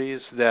 facilities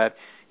that,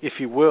 if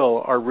you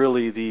will, are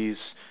really these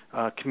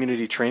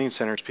community training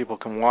centers. People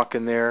can walk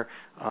in there,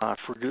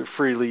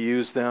 freely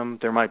use them.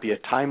 There might be a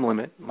time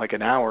limit, like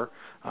an hour,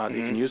 that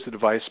you can use the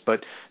device. But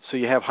so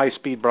you have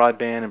high-speed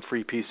broadband and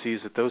free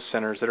PCs at those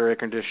centers that are air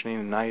conditioning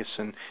and nice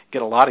and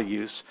get a lot of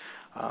use.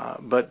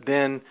 But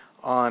then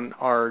on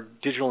our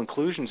digital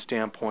inclusion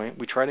standpoint,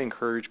 we try to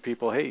encourage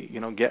people, hey,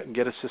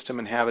 get a system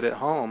and have it at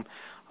home.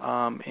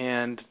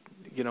 And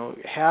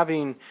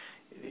having,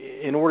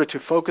 in order to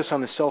focus on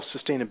the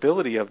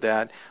self-sustainability of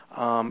that,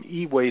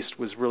 e-waste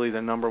was really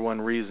the number one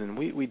reason.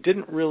 We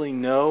didn't really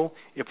know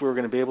if we were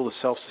going to be able to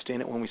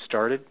self-sustain it when we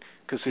started,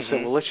 because they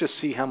said, well, let's just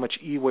see how much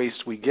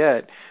e-waste we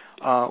get.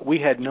 We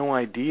had no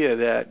idea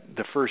that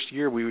the first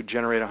year we would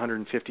generate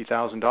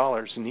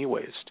 $150,000 in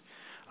e-waste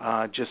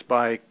just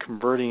by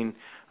converting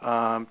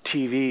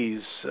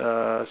TVs,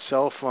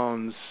 cell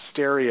phones,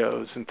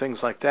 stereos, and things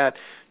like that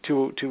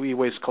to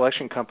e-waste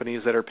collection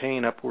companies that are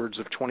paying upwards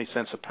of 20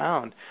 cents a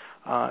pound.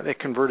 They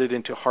converted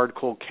into hard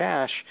cold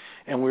cash,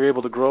 and we were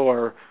able to grow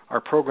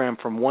our program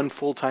from one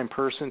full-time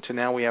person to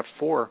now we have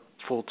 4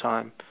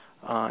 full-time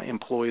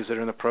employees that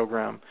are in the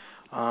program.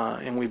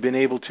 And we've been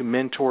able to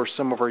mentor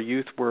some of our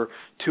youth, where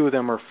 2 of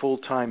them are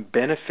full-time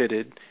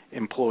benefited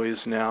employees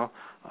now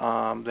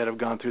that have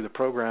gone through the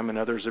program, and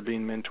others are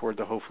being mentored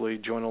to hopefully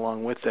join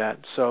along with that.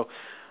 So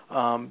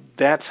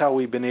that's how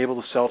we've been able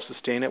to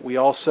self-sustain it. We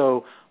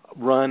also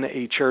run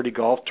a charity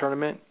golf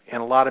tournament,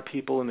 and a lot of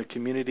people in the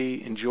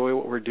community enjoy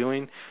what we're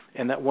doing,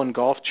 and that one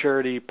golf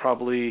charity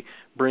probably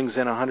brings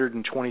in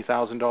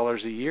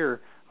 $120,000 a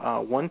year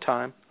one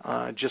time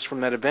just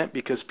from that event,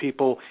 because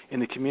people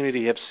in the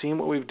community have seen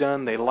what we've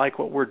done, they like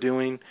what we're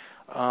doing,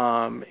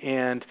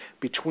 and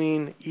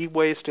between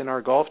e-waste and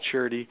our golf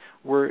charity,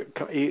 we're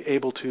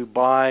able to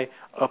buy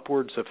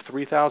upwards of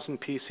 3,000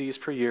 PCs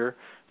per year,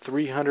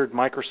 300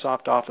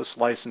 Microsoft Office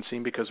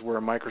licensing, because we're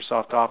a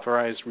Microsoft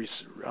authorized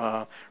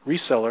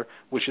reseller,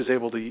 which is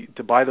able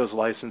to buy those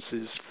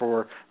licenses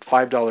for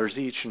 $5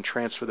 each and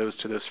transfer those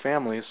to those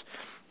families.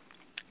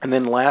 And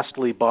then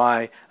lastly,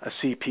 buy a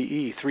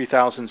CPE,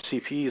 3,000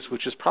 CPEs,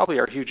 which is probably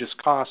our hugest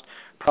cost,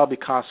 probably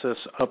costs us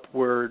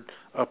upwards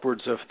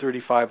of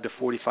 $35,000 to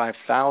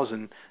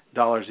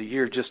 $45,000 a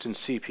year just in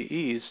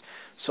CPEs.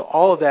 So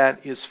all of that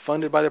is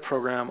funded by the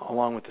program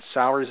along with the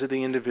salaries of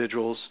the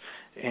individuals,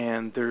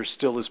 and there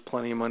still is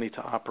plenty of money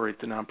to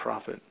operate the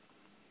nonprofit.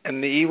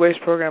 And the e-waste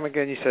program,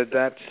 again, you said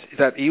is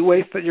that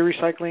e-waste that you're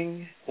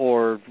recycling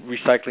or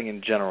recycling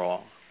in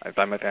general? I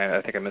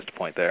think I missed a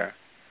point there.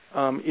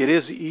 It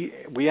is.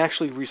 We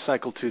actually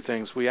recycle two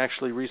things. We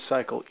actually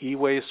recycle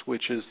e-waste,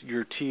 which is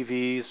your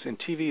TVs, and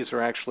TVs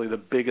are actually the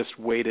biggest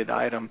weighted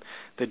item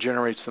that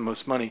generates the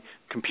most money.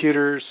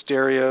 Computers,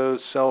 stereos,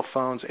 cell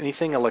phones,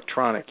 anything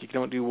electronic. You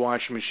don't do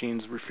washing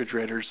machines,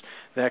 refrigerators,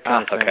 that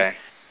kind of thing. Okay.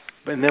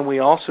 And then we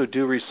also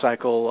do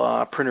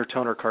recycle printer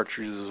toner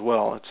cartridges as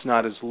well. It's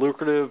not as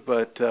lucrative,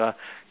 but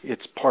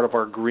it's part of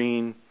our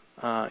green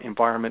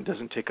environment,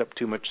 doesn't take up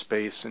too much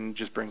space, and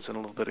just brings in a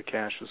little bit of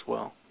cash as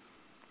well.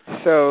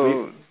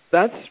 So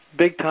that's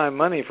big-time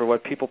money for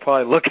what people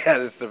probably look at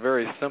as a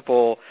very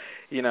simple,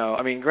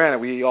 granted,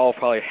 we all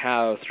probably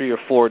have 3 or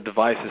 4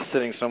 devices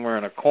sitting somewhere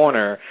in a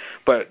corner,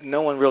 but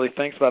no one really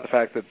thinks about the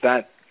fact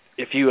that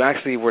if you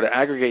actually were to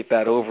aggregate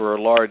that over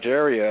a large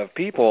area of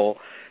people,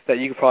 that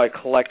you could probably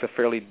collect a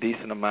fairly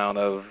decent amount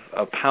of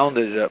pounds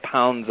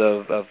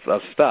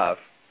of stuff.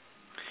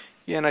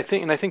 Yeah, and I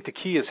think the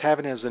key is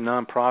having it as a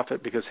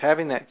nonprofit, because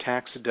having that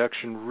tax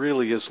deduction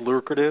really is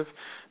lucrative,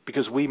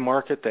 because we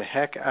market the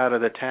heck out of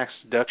the tax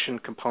deduction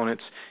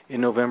components in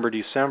November,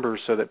 December,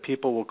 so that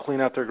people will clean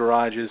out their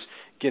garages,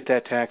 get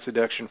that tax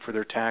deduction for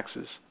their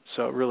taxes.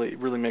 So it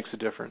really makes a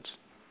difference.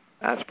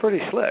 That's pretty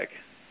slick.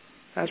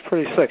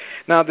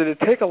 Now, did it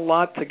take a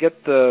lot to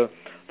get the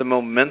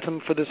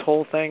momentum for this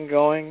whole thing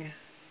going?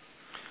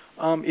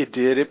 It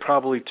did. It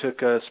probably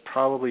took us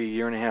a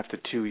year and a half to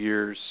 2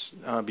 years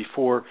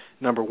before,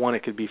 number one,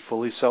 it could be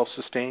fully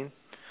self-sustained.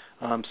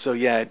 So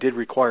yeah, it did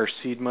require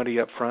seed money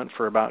up front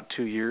for about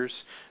 2 years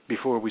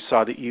before we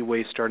saw the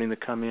e-waste starting to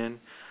come in.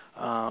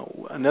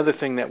 Another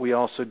thing that we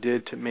also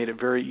did to made it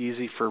very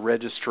easy for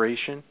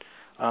registration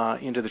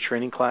into the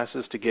training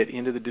classes to get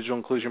into the digital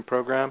inclusion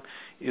program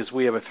is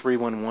we have a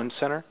 311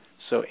 center.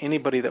 So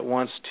anybody that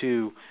wants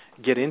to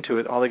get into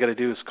it, all they got to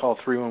do is call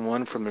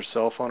 311 from their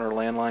cell phone or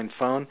landline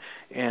phone,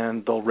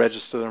 and they'll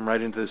register them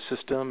right into the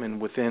system, and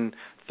within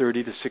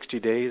 30 to 60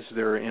 days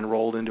they're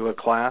enrolled into a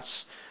class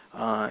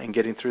and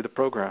getting through the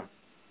program.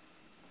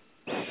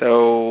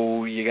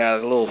 So you got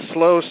a little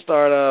slow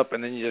start up,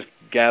 and then you just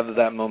gather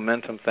that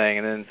momentum thing,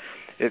 and then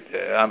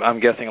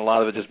I'm guessing a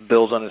lot of it just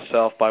builds on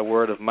itself by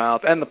word of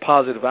mouth and the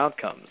positive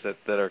outcomes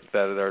that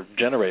are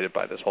generated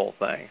by this whole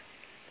thing.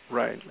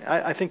 Right.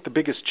 I think the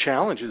biggest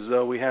challenges,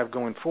 though, we have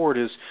going forward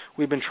is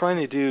we've been trying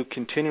to do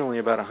continually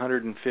about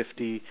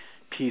 150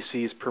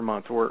 PCs per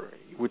month,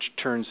 which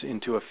turns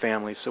into a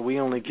family. So we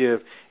only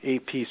give a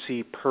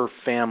PC per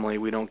family.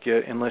 We don't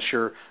get, unless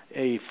you're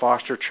a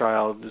foster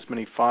child, there's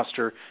many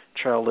foster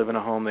child live in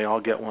a home, they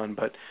all get one,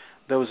 but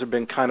those have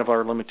been kind of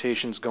our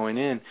limitations going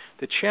in.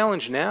 The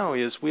challenge now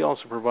is we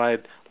also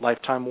provide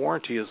lifetime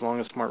warranty as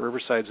long as Smart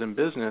Riverside's in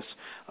business.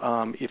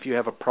 If you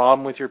have a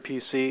problem with your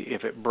PC,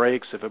 if it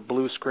breaks, if it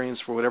blue screens,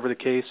 for whatever the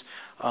case,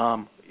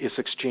 it's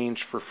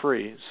exchanged for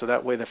free. So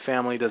that way the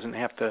family doesn't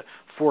have to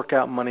fork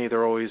out money.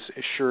 They're always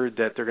assured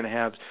that they're going to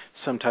have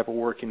some type of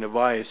working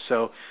device.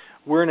 So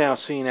we're now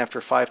seeing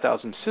after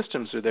 5,000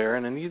 systems are there,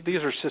 and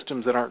these are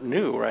systems that aren't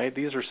new, right?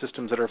 These are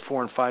systems that are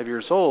 4 and 5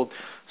 years old,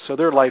 so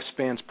their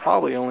lifespan's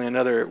probably only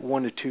another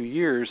 1 to 2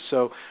 years.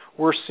 So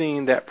we're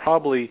seeing that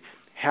probably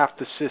half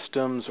the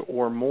systems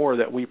or more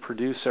that we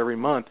produce every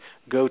month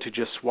go to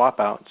just swap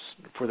outs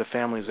for the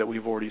families that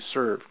we've already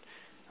served.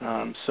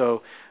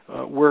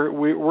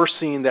 We're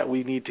seeing that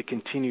we need to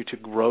continue to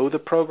grow the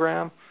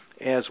program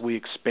as we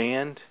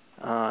expand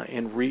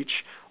and reach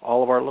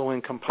all of our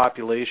low-income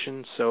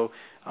populations. So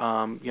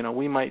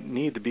we might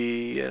need to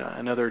be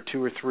another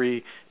 2 or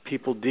 3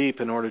 people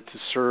deep in order to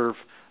serve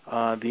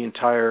the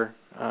entire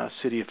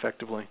city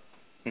effectively.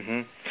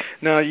 Mm-hmm.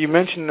 Now, you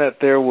mentioned that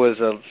there was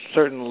a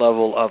certain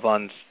level of,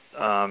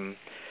 I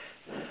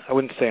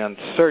wouldn't say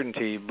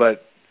uncertainty,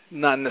 but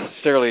not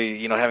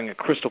necessarily, having a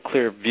crystal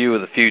clear view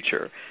of the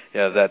future,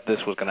 that this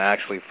was going to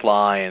actually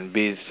fly and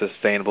be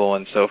sustainable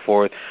and so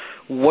forth.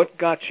 What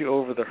got you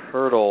over the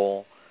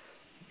hurdle?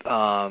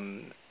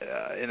 And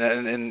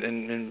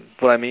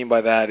what I mean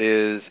by that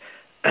is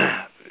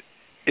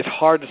it's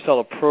hard to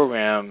sell a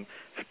program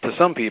to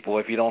some people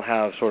if you don't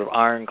have sort of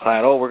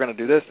ironclad, we're going to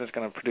do this and it's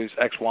going to produce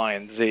X, Y,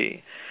 and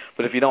Z.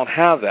 But if you don't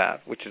have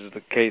that, which is the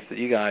case that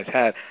you guys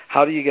had,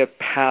 how do you get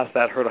past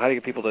that hurdle? How do you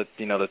get people to,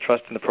 to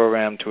trust in the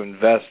program, to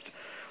invest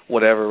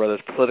whatever, whether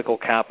it's political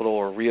capital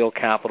or real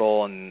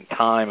capital and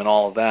time and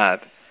all of that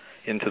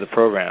into the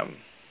program?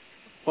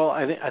 Well,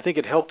 I think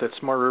it helped that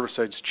Smart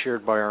Riverside's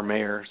chaired by our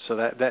mayor, so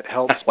that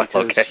helps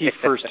because he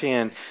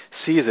firsthand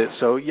sees it.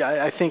 So yeah,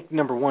 I think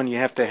number one, you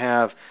have to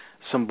have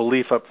some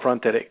belief up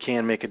front that it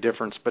can make a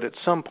difference, but at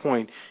some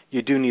point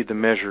you do need to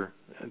measure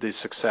the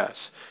success.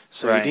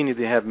 So right. You do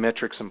need to have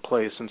metrics in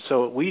place. And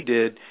so what we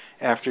did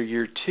after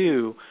year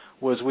 2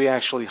 was we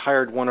actually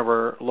hired one of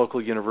our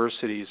local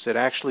universities that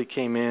actually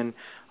came in.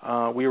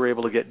 We were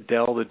able to get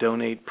Dell to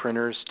donate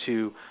printers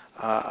to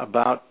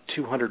about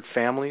 200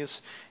 families,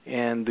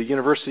 and the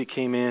university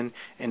came in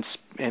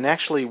and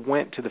actually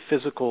went to the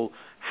physical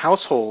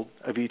household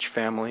of each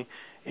family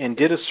and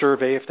did a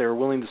survey. If they were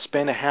willing to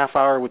spend a half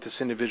hour with this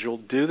individual,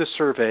 do the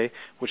survey,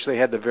 which they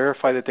had to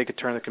verify that they could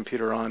turn the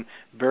computer on,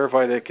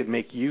 verify that they could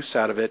make use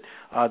out of it.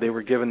 They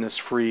were given this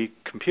free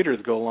computer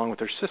to go along with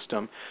their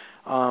system.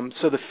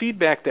 So the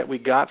feedback that we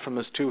got from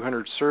those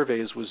 200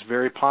 surveys was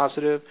very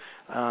positive.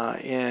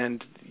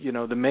 And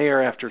the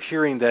mayor, after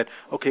hearing that,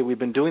 okay, we've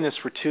been doing this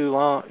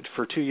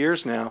for 2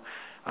 years now,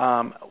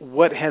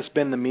 what has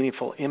been the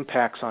meaningful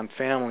impacts on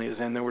families?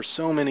 And there were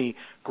so many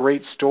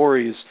great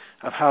stories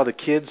of how the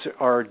kids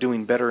are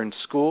doing better in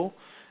school,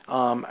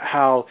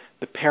 how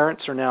the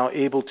parents are now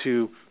able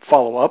to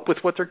follow up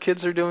with what their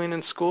kids are doing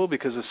in school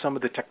because of some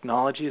of the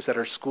technologies that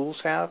our schools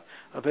have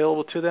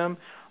available to them,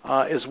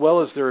 as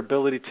well as their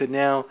ability to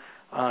now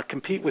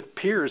compete with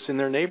peers in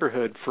their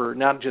neighborhood for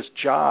not just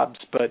jobs,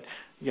 but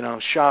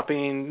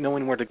shopping,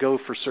 knowing where to go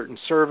for certain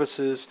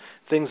services,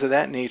 things of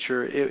that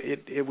nature.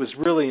 It was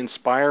really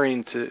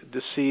inspiring to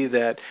see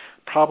that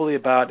probably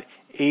about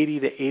 80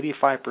 to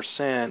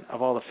 85%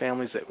 of all the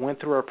families that went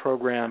through our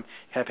program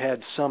have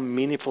had some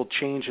meaningful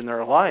change in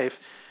their life.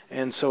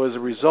 And so as a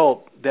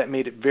result, that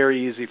made it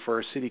very easy for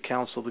our city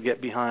council to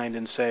get behind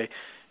and say,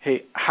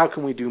 hey, how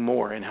can we do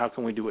more and how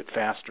can we do it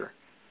faster?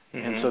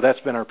 Mm-hmm. And so that's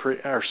been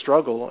our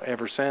struggle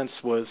ever since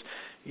was,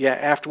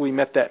 after we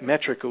met that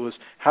metric, it was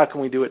how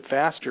can we do it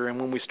faster? And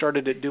when we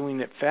started doing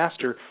it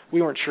faster,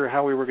 we weren't sure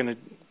how we were going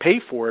to pay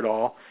for it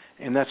all.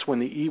 And that's when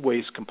the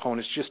e-waste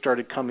components just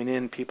started coming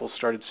in. People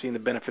started seeing the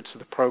benefits of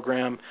the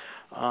program,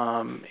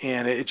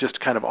 and it just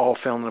kind of all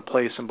fell into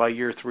place. And by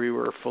year 3, we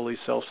were fully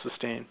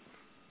self-sustained.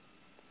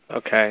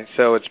 Okay,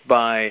 so it's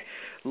by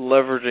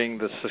leveraging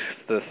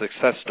the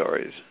success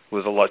stories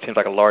seems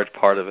like a large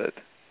part of it.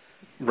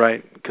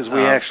 Right, because we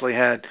actually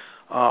had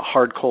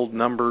hard, cold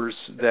numbers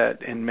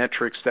and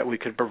metrics that we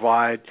could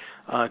provide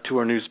to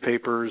our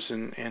newspapers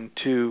and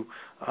to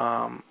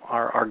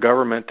our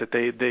government that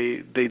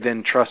they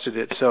then trusted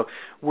it. So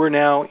we're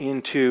now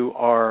into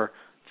our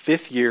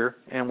 5th year,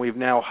 and we've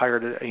now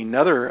hired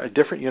a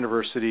different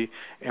university,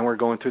 and we're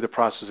going through the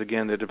process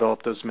again to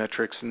develop those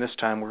metrics. And this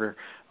time we're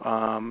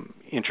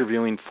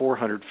interviewing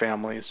 400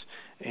 families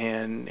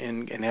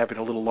and having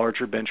a little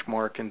larger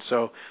benchmark. And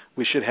so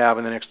we should have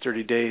in the next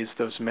 30 days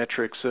those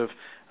metrics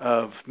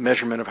of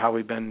measurement of how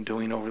we've been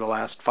doing over the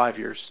last 5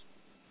 years.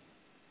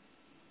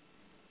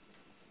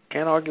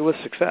 Can't argue with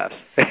success.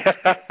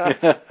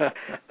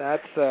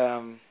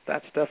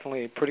 That's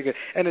definitely pretty good.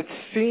 And it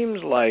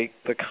seems like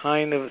the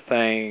kind of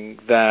thing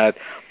that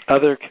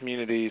other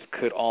communities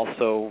could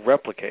also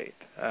replicate.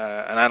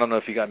 And I don't know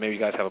if maybe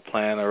you guys have a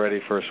plan already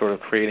for sort of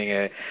creating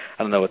a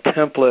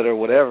template or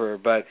whatever,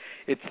 but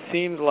it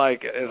seems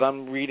like as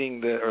I'm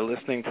reading or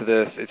listening to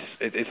this,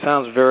 it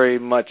sounds very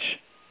much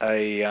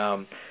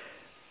something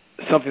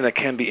that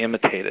can be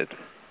imitated.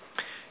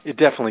 It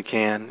definitely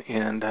can,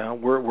 and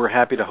we're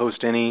happy to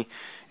host any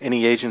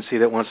agency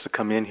that wants to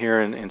come in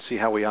here and see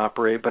how we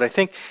operate. But I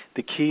think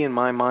the key in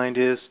my mind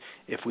is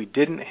if we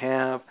didn't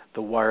have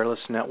the wireless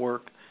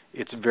network,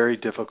 it's very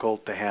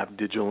difficult to have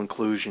digital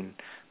inclusion.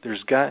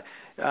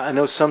 I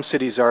know some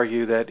cities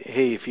argue that,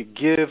 hey, if you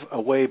give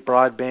away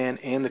broadband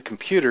and the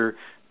computer,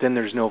 then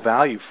there's no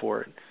value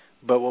for it.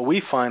 But what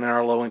we find in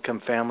our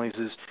low-income families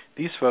is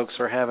these folks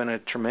are having a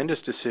tremendous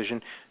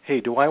decision.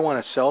 Hey, do I want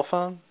a cell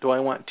phone? Do I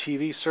want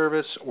TV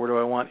service? Or do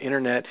I want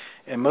internet?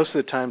 And most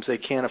of the times they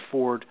can't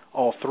afford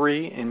all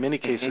three. In many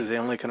cases, they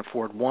only can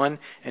afford one,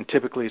 and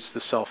typically it's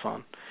the cell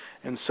phone.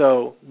 And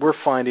so we're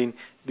finding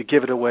the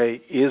give it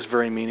away is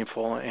very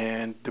meaningful,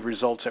 and the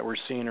results that we're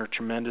seeing are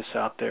tremendous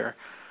out there.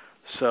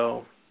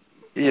 So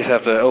you just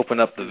have to open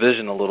up the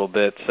vision a little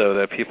bit so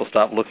that people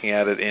stop looking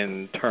at it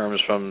in terms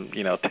from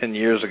 10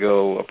 years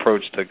ago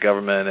approach to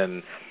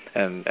government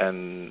and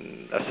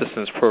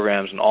assistance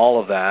programs and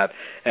all of that,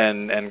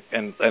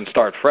 and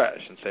start fresh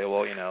and say,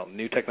 well,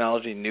 new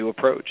technology, new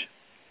approach.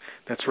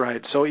 That's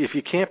right. So if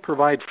you can't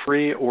provide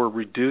free or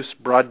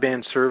reduced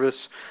broadband service,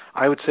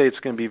 I would say it's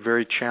going to be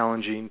very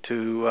challenging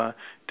to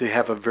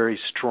have a very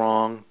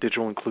strong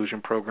digital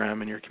inclusion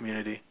program in your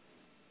community.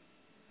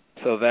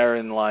 So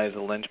therein lies a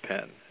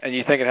linchpin. And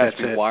you think it has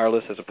to be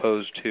wireless as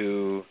opposed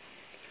to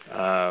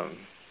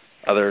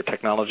other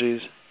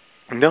technologies?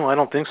 No, I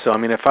don't think so. I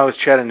mean, if I was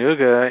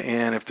Chattanooga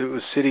and if it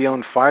was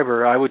city-owned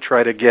fiber, I would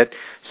try to get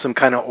some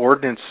kind of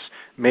ordinance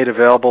made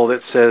available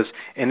that says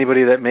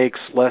anybody that makes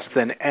less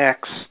than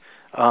X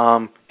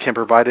can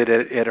provide it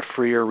at a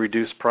free or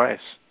reduced price.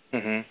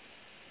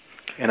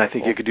 Mm-hmm. And I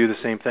think you could do the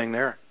same thing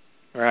there.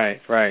 Right.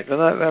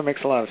 Well, that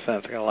makes a lot of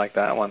sense. I kind of like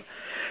that one.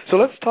 So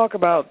let's talk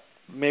about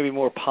maybe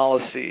more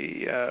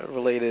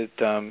policy-related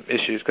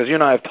issues, because you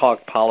and I have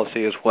talked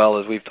policy as well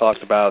as we've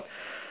talked about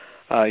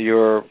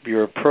your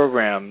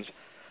programs.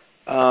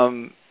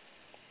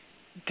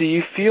 Do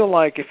you feel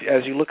like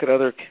as you look at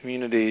other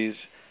communities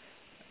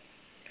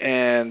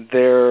and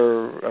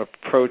their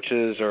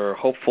approaches or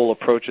hopeful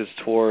approaches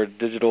toward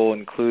digital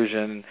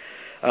inclusion,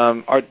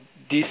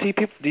 do you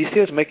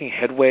see us making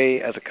headway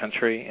as a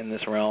country in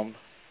this realm?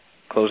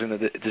 closing the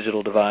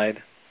digital divide?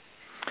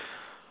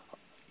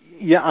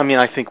 Yeah, I mean,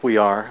 I think we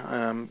are.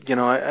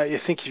 I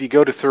think if you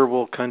go to third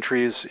world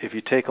countries, if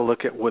you take a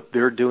look at what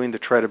they're doing to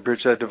try to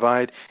bridge that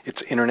divide, it's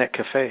internet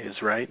cafes,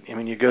 right? I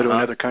mean, you go to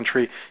another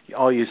country,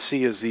 all you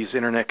see is these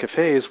internet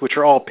cafes, which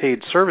are all paid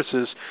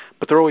services,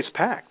 but they're always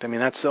packed. I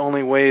mean, that's the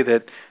only way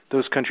that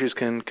those countries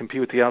can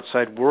compete with the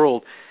outside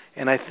world.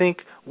 And I think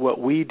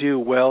what we do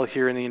well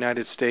here in the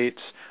United States,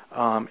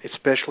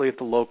 especially at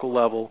the local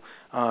level,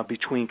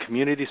 between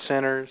community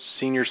centers,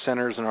 senior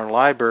centers, and our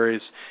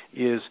libraries,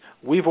 is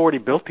we've already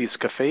built these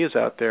cafes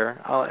out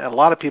there. A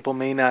lot of people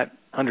may not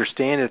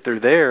understand that they're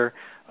there,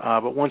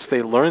 but once they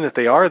learn that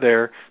they are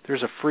there,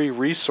 there's a free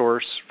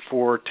resource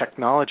for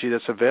technology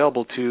that's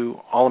available to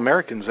all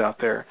Americans out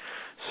there.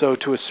 So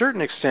to a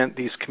certain extent,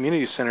 these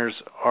community centers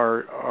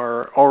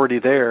are already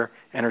there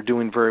and are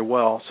doing very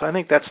well. So I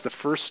think that's the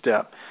first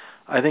step.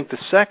 I think the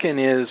second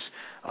is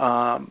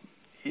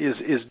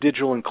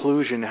digital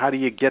inclusion. How do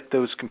you get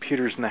those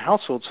computers in the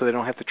household so they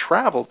don't have to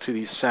travel to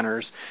these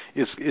centers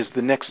is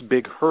the next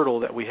big hurdle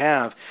that we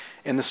have.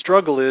 And the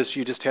struggle is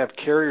you just have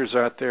carriers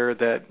out there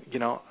that,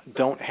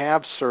 don't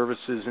have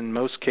services in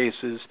most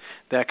cases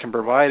that can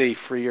provide a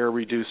free or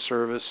reduced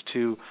service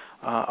to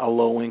a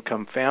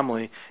low-income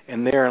family,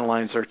 and therein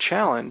lies our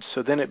challenge.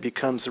 So then it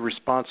becomes the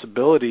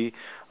responsibility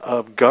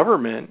of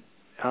government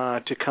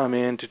to come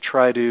in to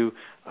try to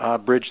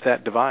bridge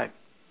that divide.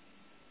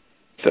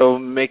 So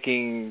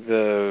making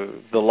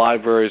the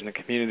libraries and the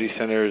community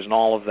centers and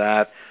all of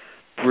that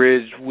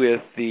bridge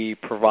with the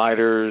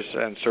providers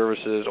and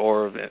services,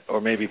 or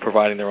maybe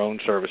providing their own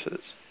services.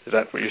 Is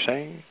that what you're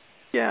saying?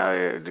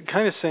 Yeah,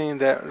 kind of saying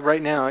that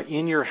right now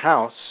in your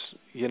house,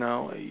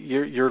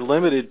 you're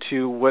limited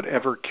to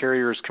whatever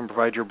carriers can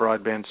provide your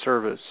broadband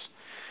service.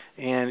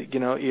 And,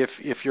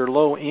 if you're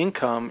low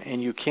income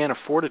and you can't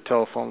afford a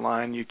telephone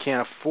line, you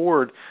can't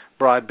afford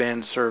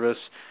broadband service,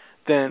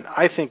 then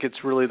I think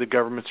it's really the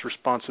government's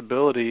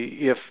responsibility,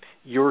 if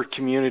your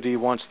community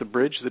wants to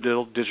bridge the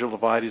digital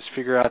divide, is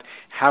figure out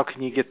how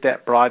can you get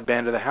that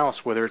broadband to the house,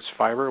 whether it's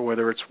fiber,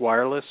 whether it's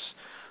wireless,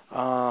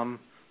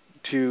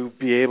 to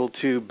be able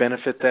to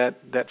benefit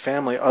that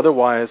family.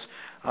 Otherwise,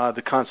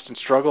 the constant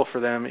struggle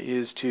for them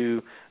is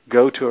to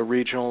go to a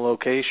regional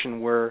location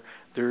where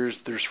there's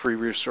free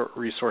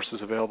resources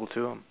available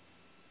to them.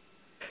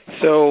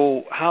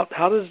 So how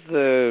does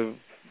the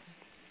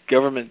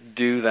government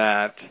do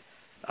that?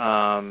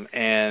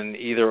 And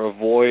either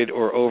avoid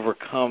or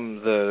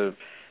overcome the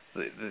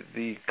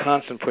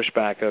constant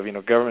pushback of,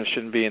 government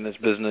shouldn't be in this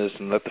business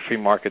and let the free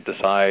market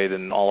decide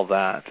and all of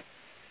that?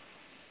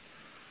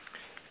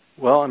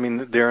 Well, I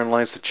mean, therein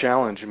lies the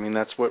challenge. I mean,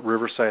 that's what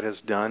Riverside has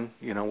done,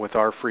 with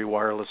our free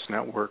wireless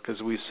network.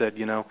 As we said,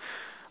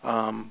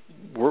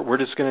 we're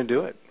just going to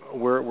do it.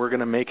 We're going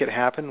to make it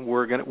happen.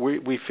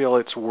 We feel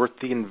it's worth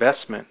the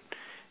investment,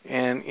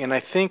 and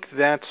I think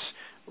that's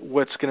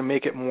what's going to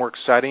make it more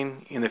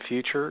exciting in the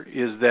future,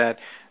 is that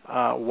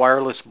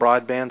wireless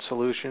broadband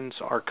solutions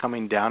are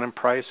coming down in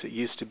price. It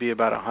used to be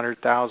about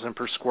 $100,000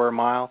 per square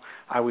mile.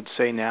 I would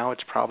say now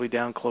it's probably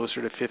down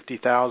closer to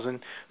 $50,000.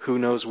 Who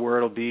knows where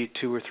it'll be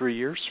 2 or 3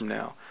 years from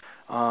now.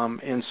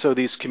 And so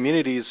these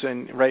communities,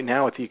 and right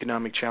now with the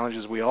economic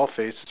challenges we all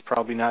face, it's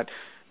probably not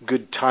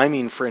good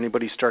timing for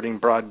anybody starting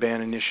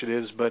broadband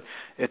initiatives, but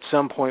at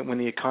some point when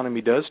the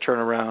economy does turn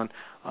around,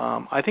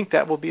 I think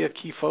that will be a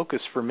key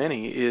focus for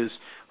many is,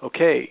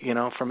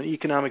 from an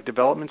economic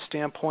development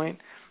standpoint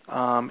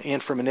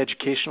and from an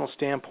educational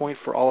standpoint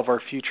for all of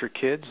our future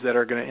kids that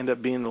are going to end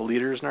up being the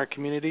leaders in our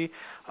community,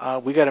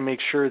 we got to make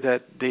sure that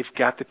they've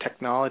got the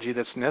technology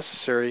that's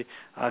necessary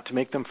to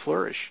make them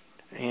flourish.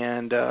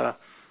 And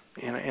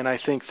I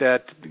think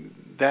that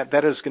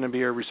is going to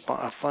be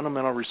a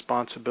fundamental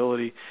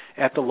responsibility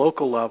at the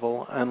local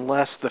level,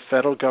 unless the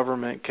federal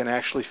government can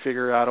actually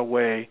figure out a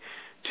way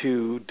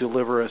to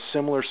deliver a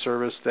similar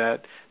service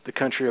that the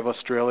country of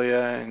Australia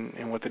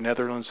and what the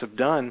Netherlands have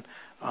done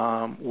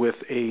with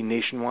a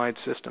nationwide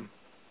system.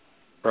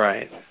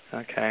 Right.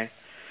 Okay.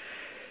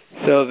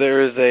 So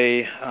there is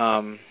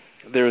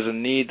a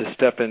need to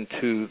step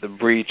into the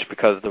breach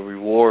because the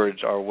rewards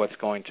are what's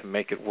going to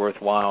make it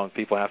worthwhile, and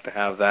people have to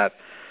have that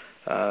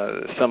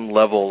some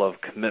level of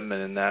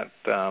commitment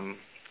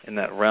in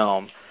that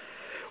realm.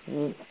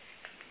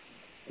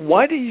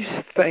 Why do you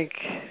think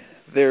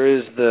there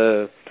is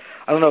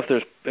I don't know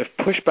if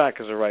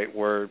pushback is the right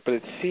word, but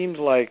it seems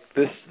like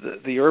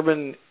the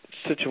urban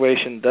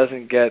situation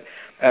doesn't get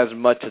as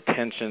much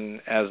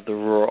attention as the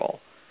rural.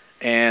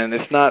 And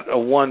it's not a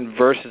one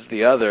versus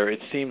the other. It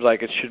seems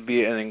like it should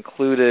be an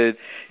included.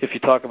 If you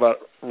talk about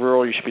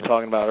rural, you should be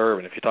talking about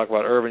urban. If you talk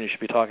about urban, you should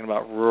be talking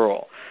about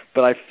rural.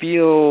 But I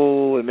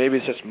feel, and maybe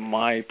it's just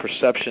my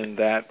perception,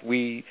 that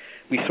we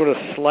sort of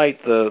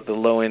slight the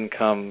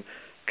low-income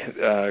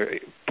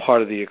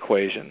part of the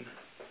equation,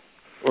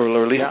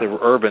 or at least the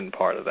urban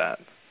part of that.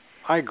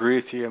 I agree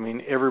with you. I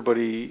mean,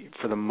 everybody,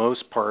 for the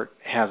most part,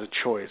 has a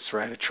choice,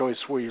 right? A choice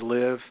where you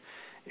live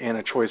and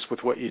a choice with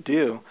what you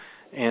do.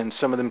 and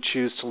some of them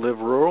choose to live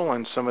rural,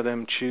 and some of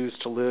them choose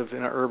to live in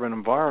an urban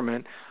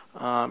environment.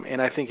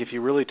 And I think if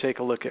you really take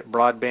a look at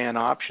broadband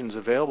options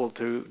available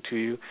to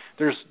you,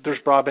 there's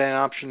broadband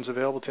options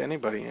available to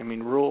anybody. I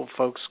mean, rural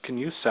folks can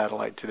use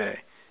satellite today.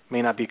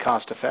 May not be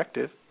cost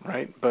effective,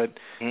 right? But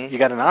you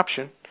got an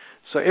option.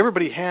 So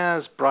everybody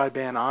has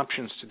broadband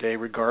options today,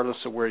 regardless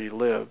of where you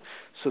live.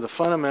 So the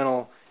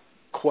fundamental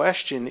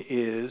question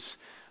is,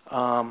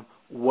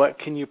 what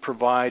can you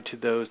provide to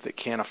those that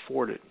can't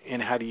afford it,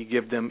 and how do you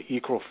give them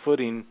equal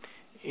footing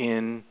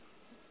in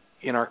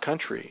our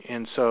country?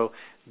 And so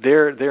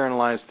therein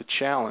lies the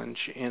challenge.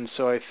 And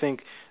so I think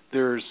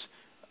there's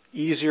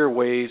easier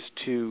ways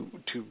to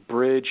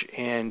bridge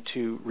and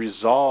to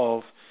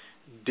resolve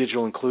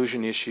digital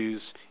inclusion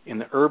issues in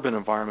the urban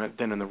environment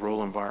than in the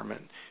rural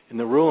environment. In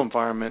the rural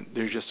environment,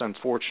 there's just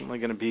unfortunately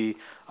going to be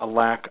a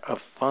lack of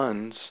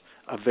funds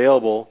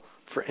available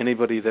for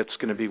anybody that's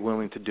going to be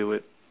willing to do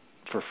it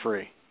for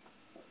free.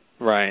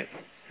 Right.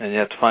 And you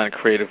have to find a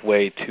creative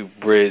way to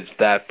bridge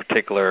that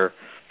particular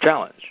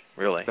challenge,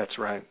 really. That's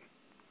right.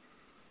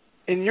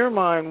 In your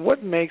mind,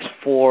 what makes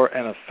for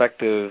an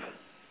effective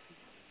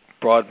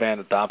broadband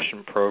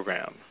adoption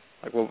program?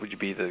 Like, what would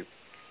be the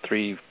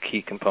 3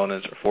 key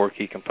components or 4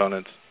 key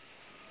components?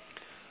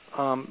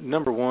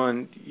 Number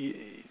one,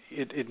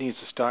 it needs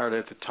to start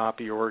at the top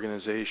of your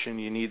organization.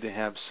 You need to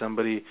have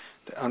somebody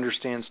that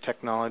understands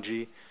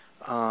technology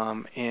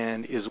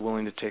and is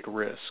willing to take a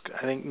risk.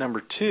 I think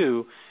number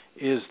 2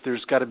 is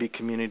there's got to be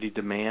community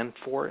demand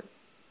for it.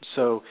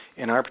 So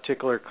in our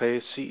particular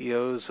case,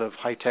 CEOs of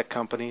high-tech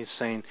companies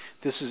saying,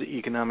 this is an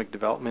economic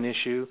development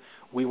issue.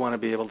 We want to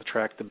be able to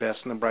attract the best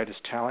and the brightest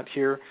talent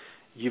here.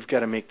 You've got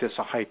to make this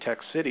a high-tech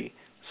city.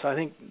 So I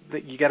think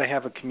that you got to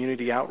have a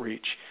community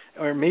outreach.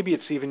 Or maybe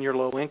it's even your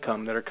low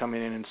income that are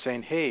coming in and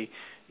saying, hey,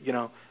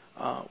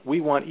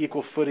 we want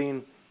equal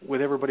footing with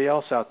everybody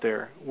else out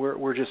there.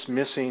 We're just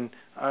missing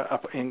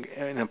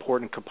an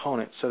important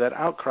component. So that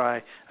outcry,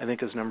 I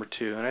think, is number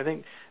 2. And I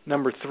think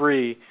number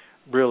 3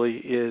 really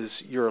is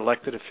your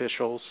elected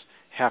officials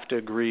have to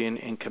agree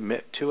and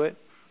commit to it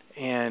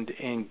and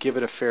give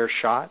it a fair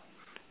shot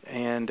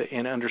and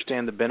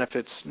understand the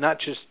benefits, not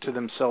just to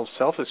themselves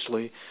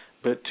selfishly,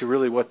 but to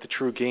really what the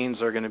true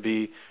gains are going to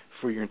be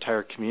for your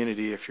entire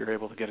community if you're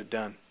able to get it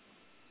done.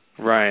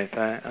 Right.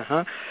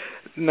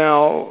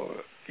 Now,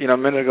 a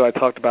minute ago I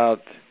talked about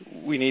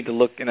we need to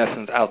look, in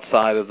essence,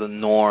 outside of the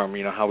norm,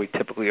 how we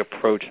typically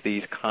approach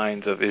these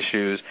kinds of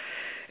issues.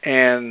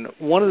 And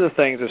one of the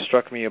things that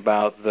struck me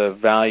about the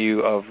value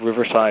of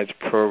Riverside's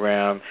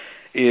program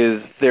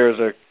is there's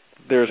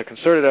a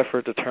concerted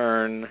effort to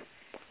turn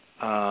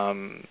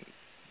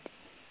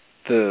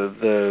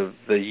the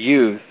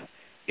youth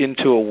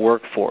into a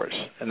workforce,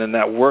 and then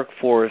that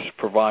workforce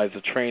provides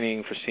the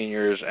training for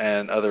seniors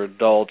and other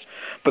adults.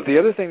 But the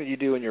other thing that you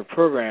do in your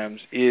programs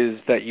is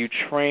that you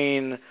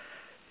train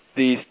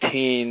these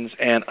teens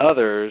and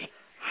others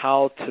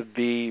how to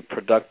be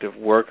productive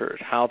workers,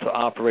 how to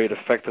operate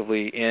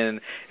effectively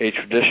in a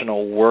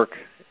traditional work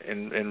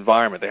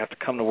environment. They have to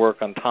come to work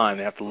on time.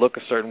 They have to look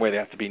a certain way. They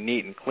have to be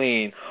neat and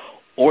clean,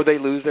 or they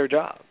lose their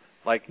job,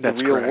 like That's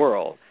the real correct.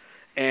 world.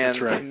 And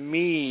That's right. to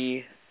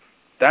me,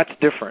 that's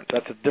different.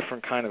 That's a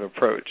different kind of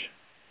approach.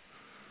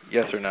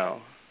 Yes or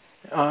no?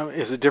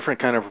 It's a different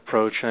kind of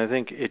approach, and I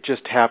think it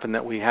just happened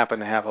that we happen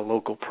to have a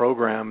local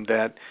program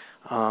that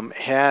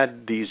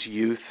had these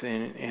youth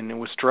and it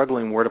was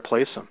struggling where to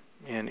place them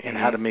and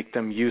how to make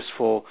them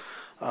useful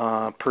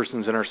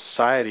persons in our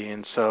society.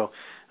 And so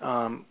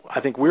I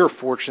think we were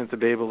fortunate to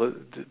be able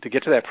to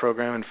get to that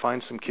program and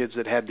find some kids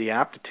that had the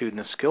aptitude and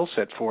the skill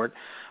set for it.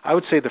 I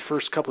would say the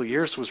first couple of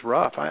years was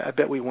rough. I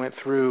bet we went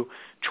through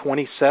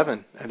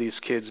 27 of these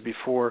kids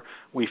before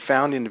we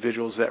found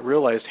individuals that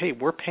realized, hey,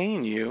 we're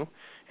paying you,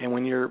 and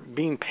when you're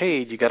being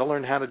paid, you got to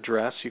learn how to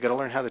dress, you got to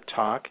learn how to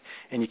talk,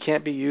 and you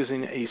can't be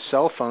using a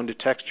cell phone to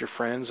text your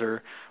friends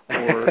or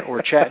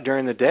chat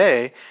during the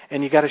day,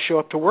 and you got to show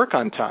up to work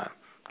on time.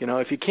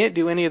 If you can't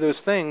do any of those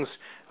things,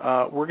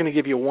 we're going to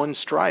give you 1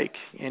 strike,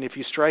 and if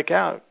you strike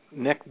out,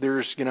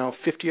 there's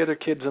 50 other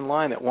kids in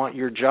line that want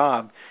your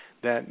job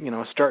that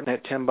starting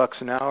at $10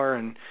 an hour,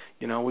 and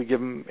we give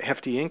them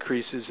hefty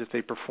increases if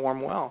they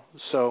perform well.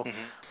 So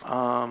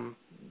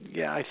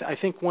I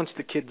think once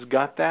the kids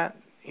got that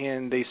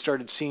and they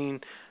started seeing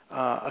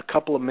a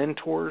couple of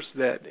mentors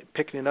that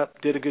picking it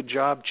up did a good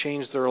job,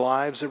 changed their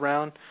lives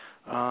around,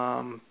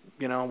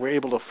 were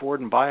able to afford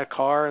and buy a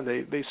car,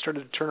 they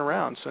started to turn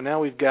around. So now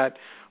we've got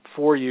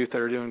 4 youth that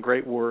are doing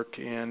great work,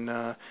 and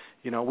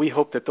we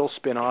hope that they'll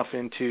spin off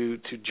into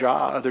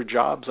other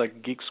jobs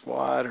like Geek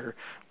Squad or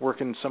work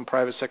in some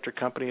private sector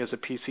company as a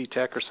PC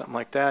tech or something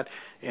like that,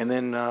 and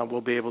then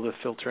we'll be able to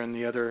filter in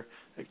the other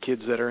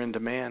kids that are in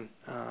demand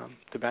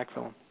to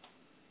backfill them.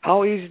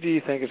 How easy do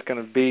you think it's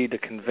going to be to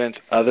convince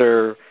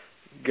other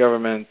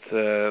government,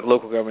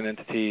 local government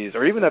entities,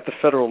 or even at the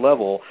federal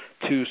level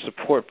to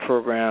support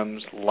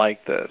programs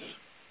like this,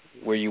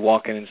 where you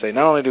walk in and say,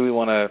 not only do we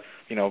want to,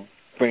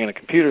 bring in a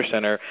computer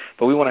center,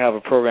 but we want to have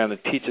a program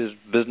that teaches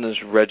business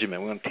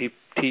regimen. We want to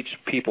teach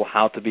people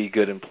how to be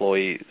good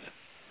employees.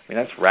 I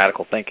mean, that's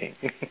radical thinking.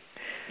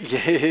 Yeah,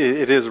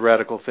 it is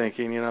radical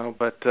thinking,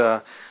 but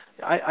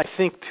I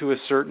think to a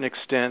certain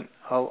extent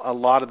a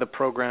lot of the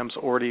programs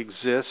already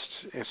exist,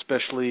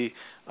 especially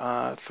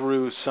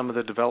through some of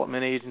the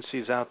development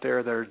agencies out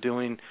there that are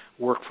doing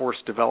workforce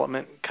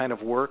development kind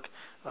of work.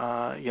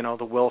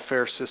 The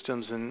welfare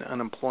systems and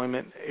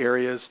unemployment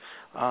areas,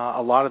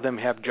 a lot of them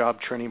have job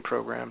training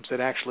programs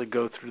that actually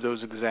go through those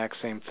exact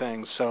same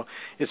things. So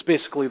it's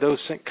basically those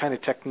kind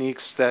of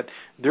techniques that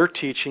they're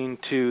teaching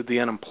to the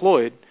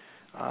unemployed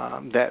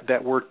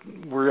that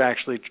we're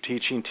actually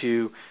teaching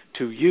to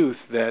youth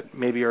that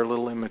maybe are a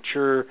little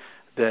immature,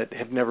 that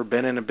have never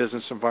been in a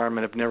business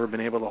environment, have never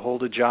been able to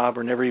hold a job,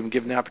 or never even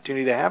given the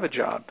opportunity to have a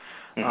job,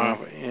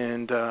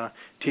 and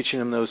teaching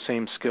them those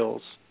same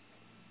skills.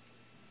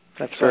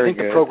 That's so very I think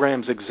good. The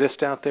programs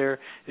exist out there.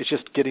 It's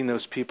just getting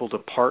those people to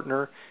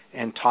partner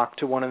and talk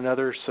to one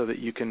another so that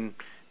you can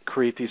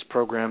create these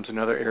programs in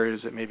other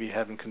areas that maybe you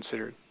haven't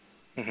considered.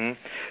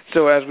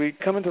 So as we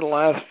come into the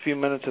last few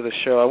minutes of the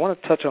show, I want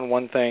to touch on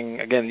one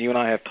thing. Again, you and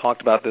I have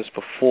talked about this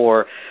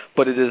before,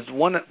 but it is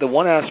the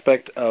one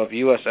aspect of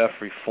USF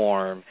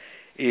reform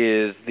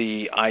is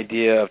the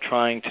idea of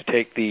trying to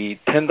take the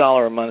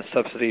 $10 a month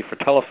subsidy for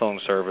telephone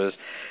service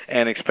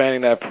and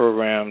expanding that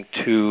program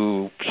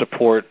to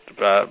support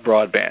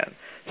broadband.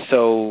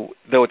 So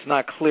though it's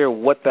not clear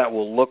what that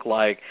will look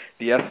like,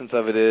 the essence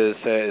of it is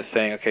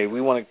saying, okay, we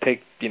want to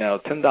take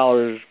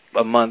 $10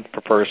 a month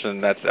per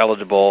person that's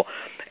eligible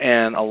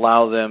and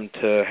allow them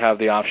to have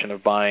the option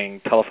of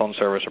buying telephone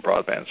service or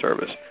broadband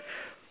service.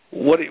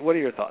 What are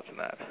your thoughts on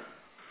that?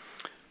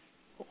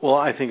 Well,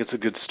 I think it's a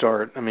good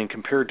start. I mean,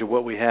 compared to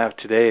what we have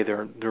today,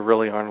 there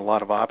really aren't a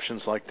lot of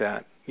options like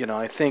that.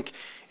 I think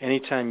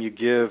anytime you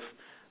give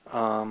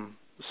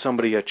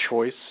somebody a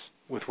choice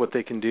with what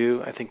they can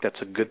do, I think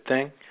that's a good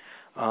thing.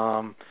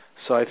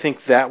 So I think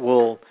that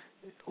will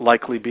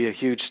likely be a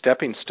huge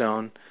stepping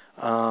stone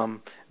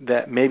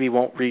that maybe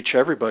won't reach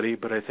everybody,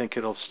 but I think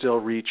it'll still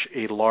reach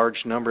a large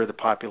number of the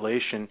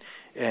population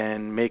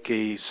and make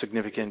a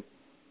significant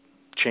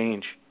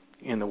change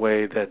in the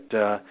way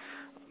that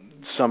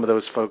some of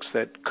those folks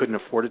that couldn't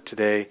afford it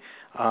today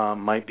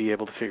might be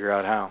able to figure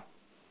out how.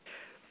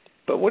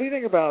 But what do you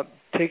think about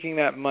taking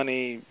that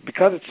money,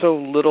 because it's so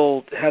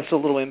little, has so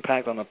little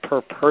impact on a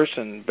per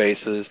person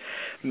basis,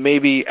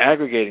 maybe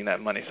aggregating that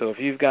money? So if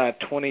you've got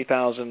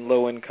 20,000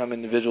 low income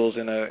individuals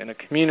in a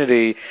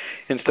community,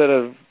 instead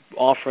of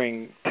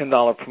offering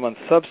 $10 per month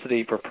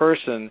subsidy per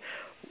person,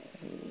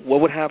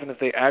 what would happen if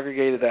they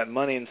aggregated that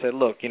money and said,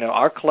 look,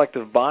 our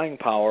collective buying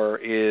power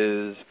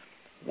is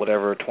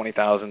whatever,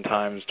 20,000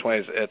 times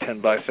 20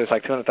 $10, so it's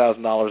like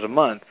 $200,000 a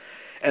month,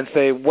 and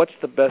say, what's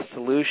the best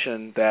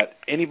solution that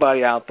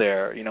anybody out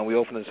there, we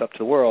open this up to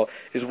the world,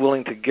 is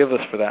willing to give us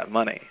for that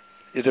money?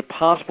 Is it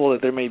possible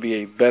that there may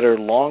be a better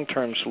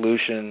long-term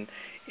solution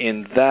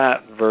in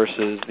that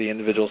versus the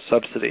individual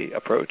subsidy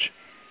approach?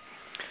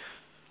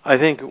 I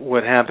think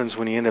what happens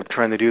when you end up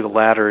trying to do the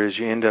latter is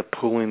you end up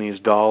pooling these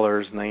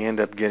dollars and they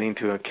end up getting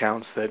to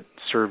accounts that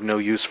serve no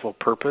useful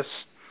purpose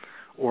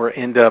or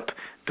end up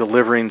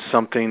delivering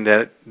something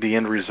that the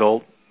end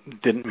result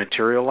didn't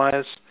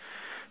materialize.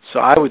 So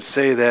I would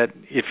say that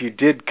if you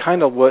did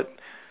kind of what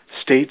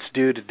states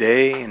do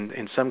today,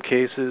 in some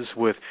cases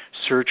with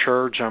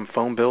surcharge on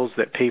phone bills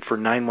that pay for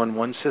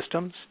 911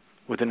 systems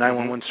with a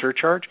 911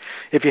 surcharge,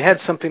 if you had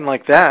something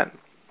like that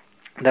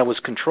that was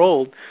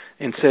controlled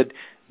and said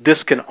this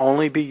can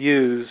only be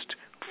used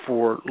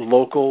for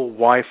local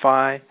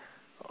Wi-Fi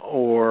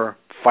or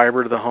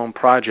fiber to the home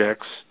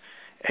projects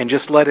and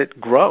just let it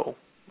grow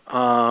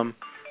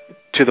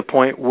to the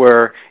point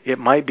where it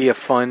might be a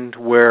fund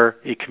where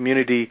a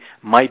community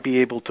might be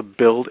able to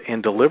build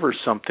and deliver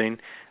something,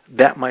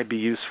 that might be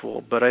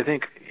useful. But I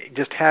think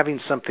just having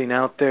something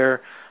out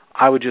there,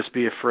 I would just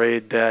be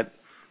afraid that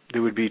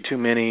there would be too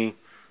many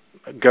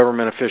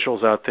government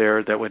officials out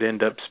there that would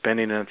end up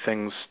spending on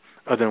things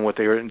other than what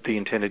the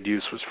intended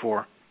use was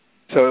for.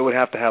 So it would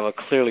have to have a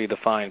clearly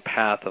defined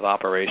path of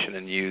operation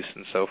and use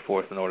and so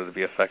forth in order to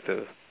be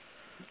effective.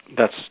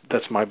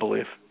 That's my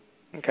belief.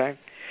 Okay.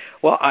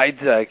 Well, I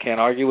can't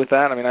argue with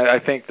that. I mean, I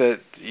think that,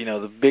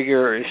 the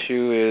bigger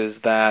issue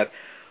is that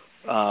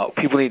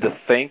people need to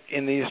think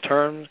in these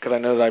terms, because I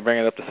know that I bring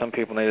it up to some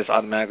people and they just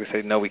automatically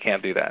say, no, we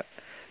can't do that.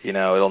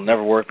 It'll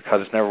never work because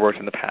it's never worked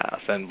in the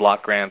past, and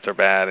block grants are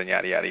bad and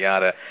yada, yada,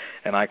 yada.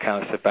 And I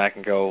kind of sit back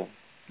and go,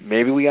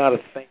 maybe we ought to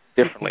think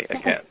differently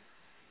again.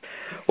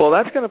 Well,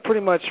 that's going to pretty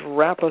much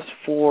wrap us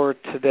for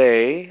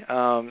today.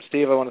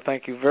 Steve, I want to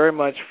thank you very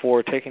much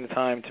for taking the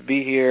time to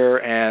be here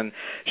and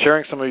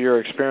sharing some of your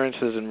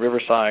experiences in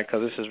Riverside,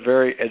 because this is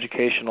very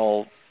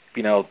educational,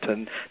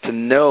 to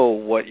know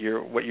what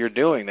you're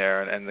doing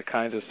there and the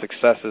kinds of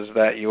successes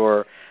that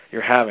you're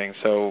having.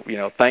 So,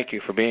 thank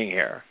you for being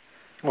here.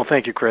 Well,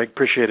 thank you, Craig.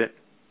 Appreciate it.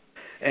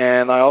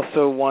 And I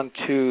also want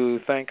to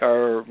thank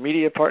our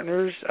media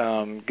partners,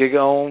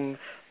 GigaOM,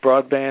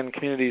 Broadband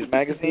Communities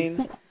Magazine,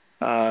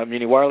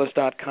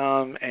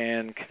 MuniWireless.com,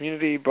 and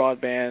Community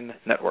Broadband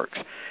Networks.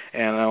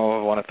 And I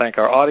want to thank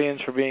our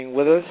audience for being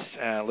with us,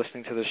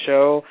 listening to the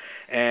show.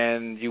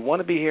 And you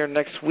want to be here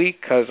next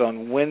week because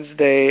on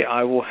Wednesday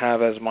I will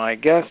have as my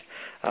guest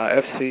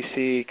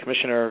FCC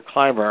Commissioner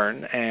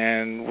Clyburn,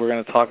 and we're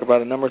going to talk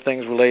about a number of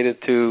things related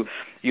to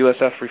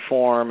USF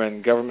reform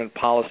and government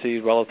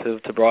policies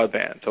relative to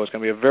broadband. So it's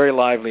going to be a very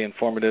lively,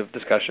 informative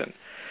discussion.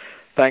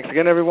 Thanks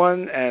again,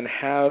 everyone, and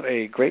have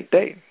a great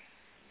day.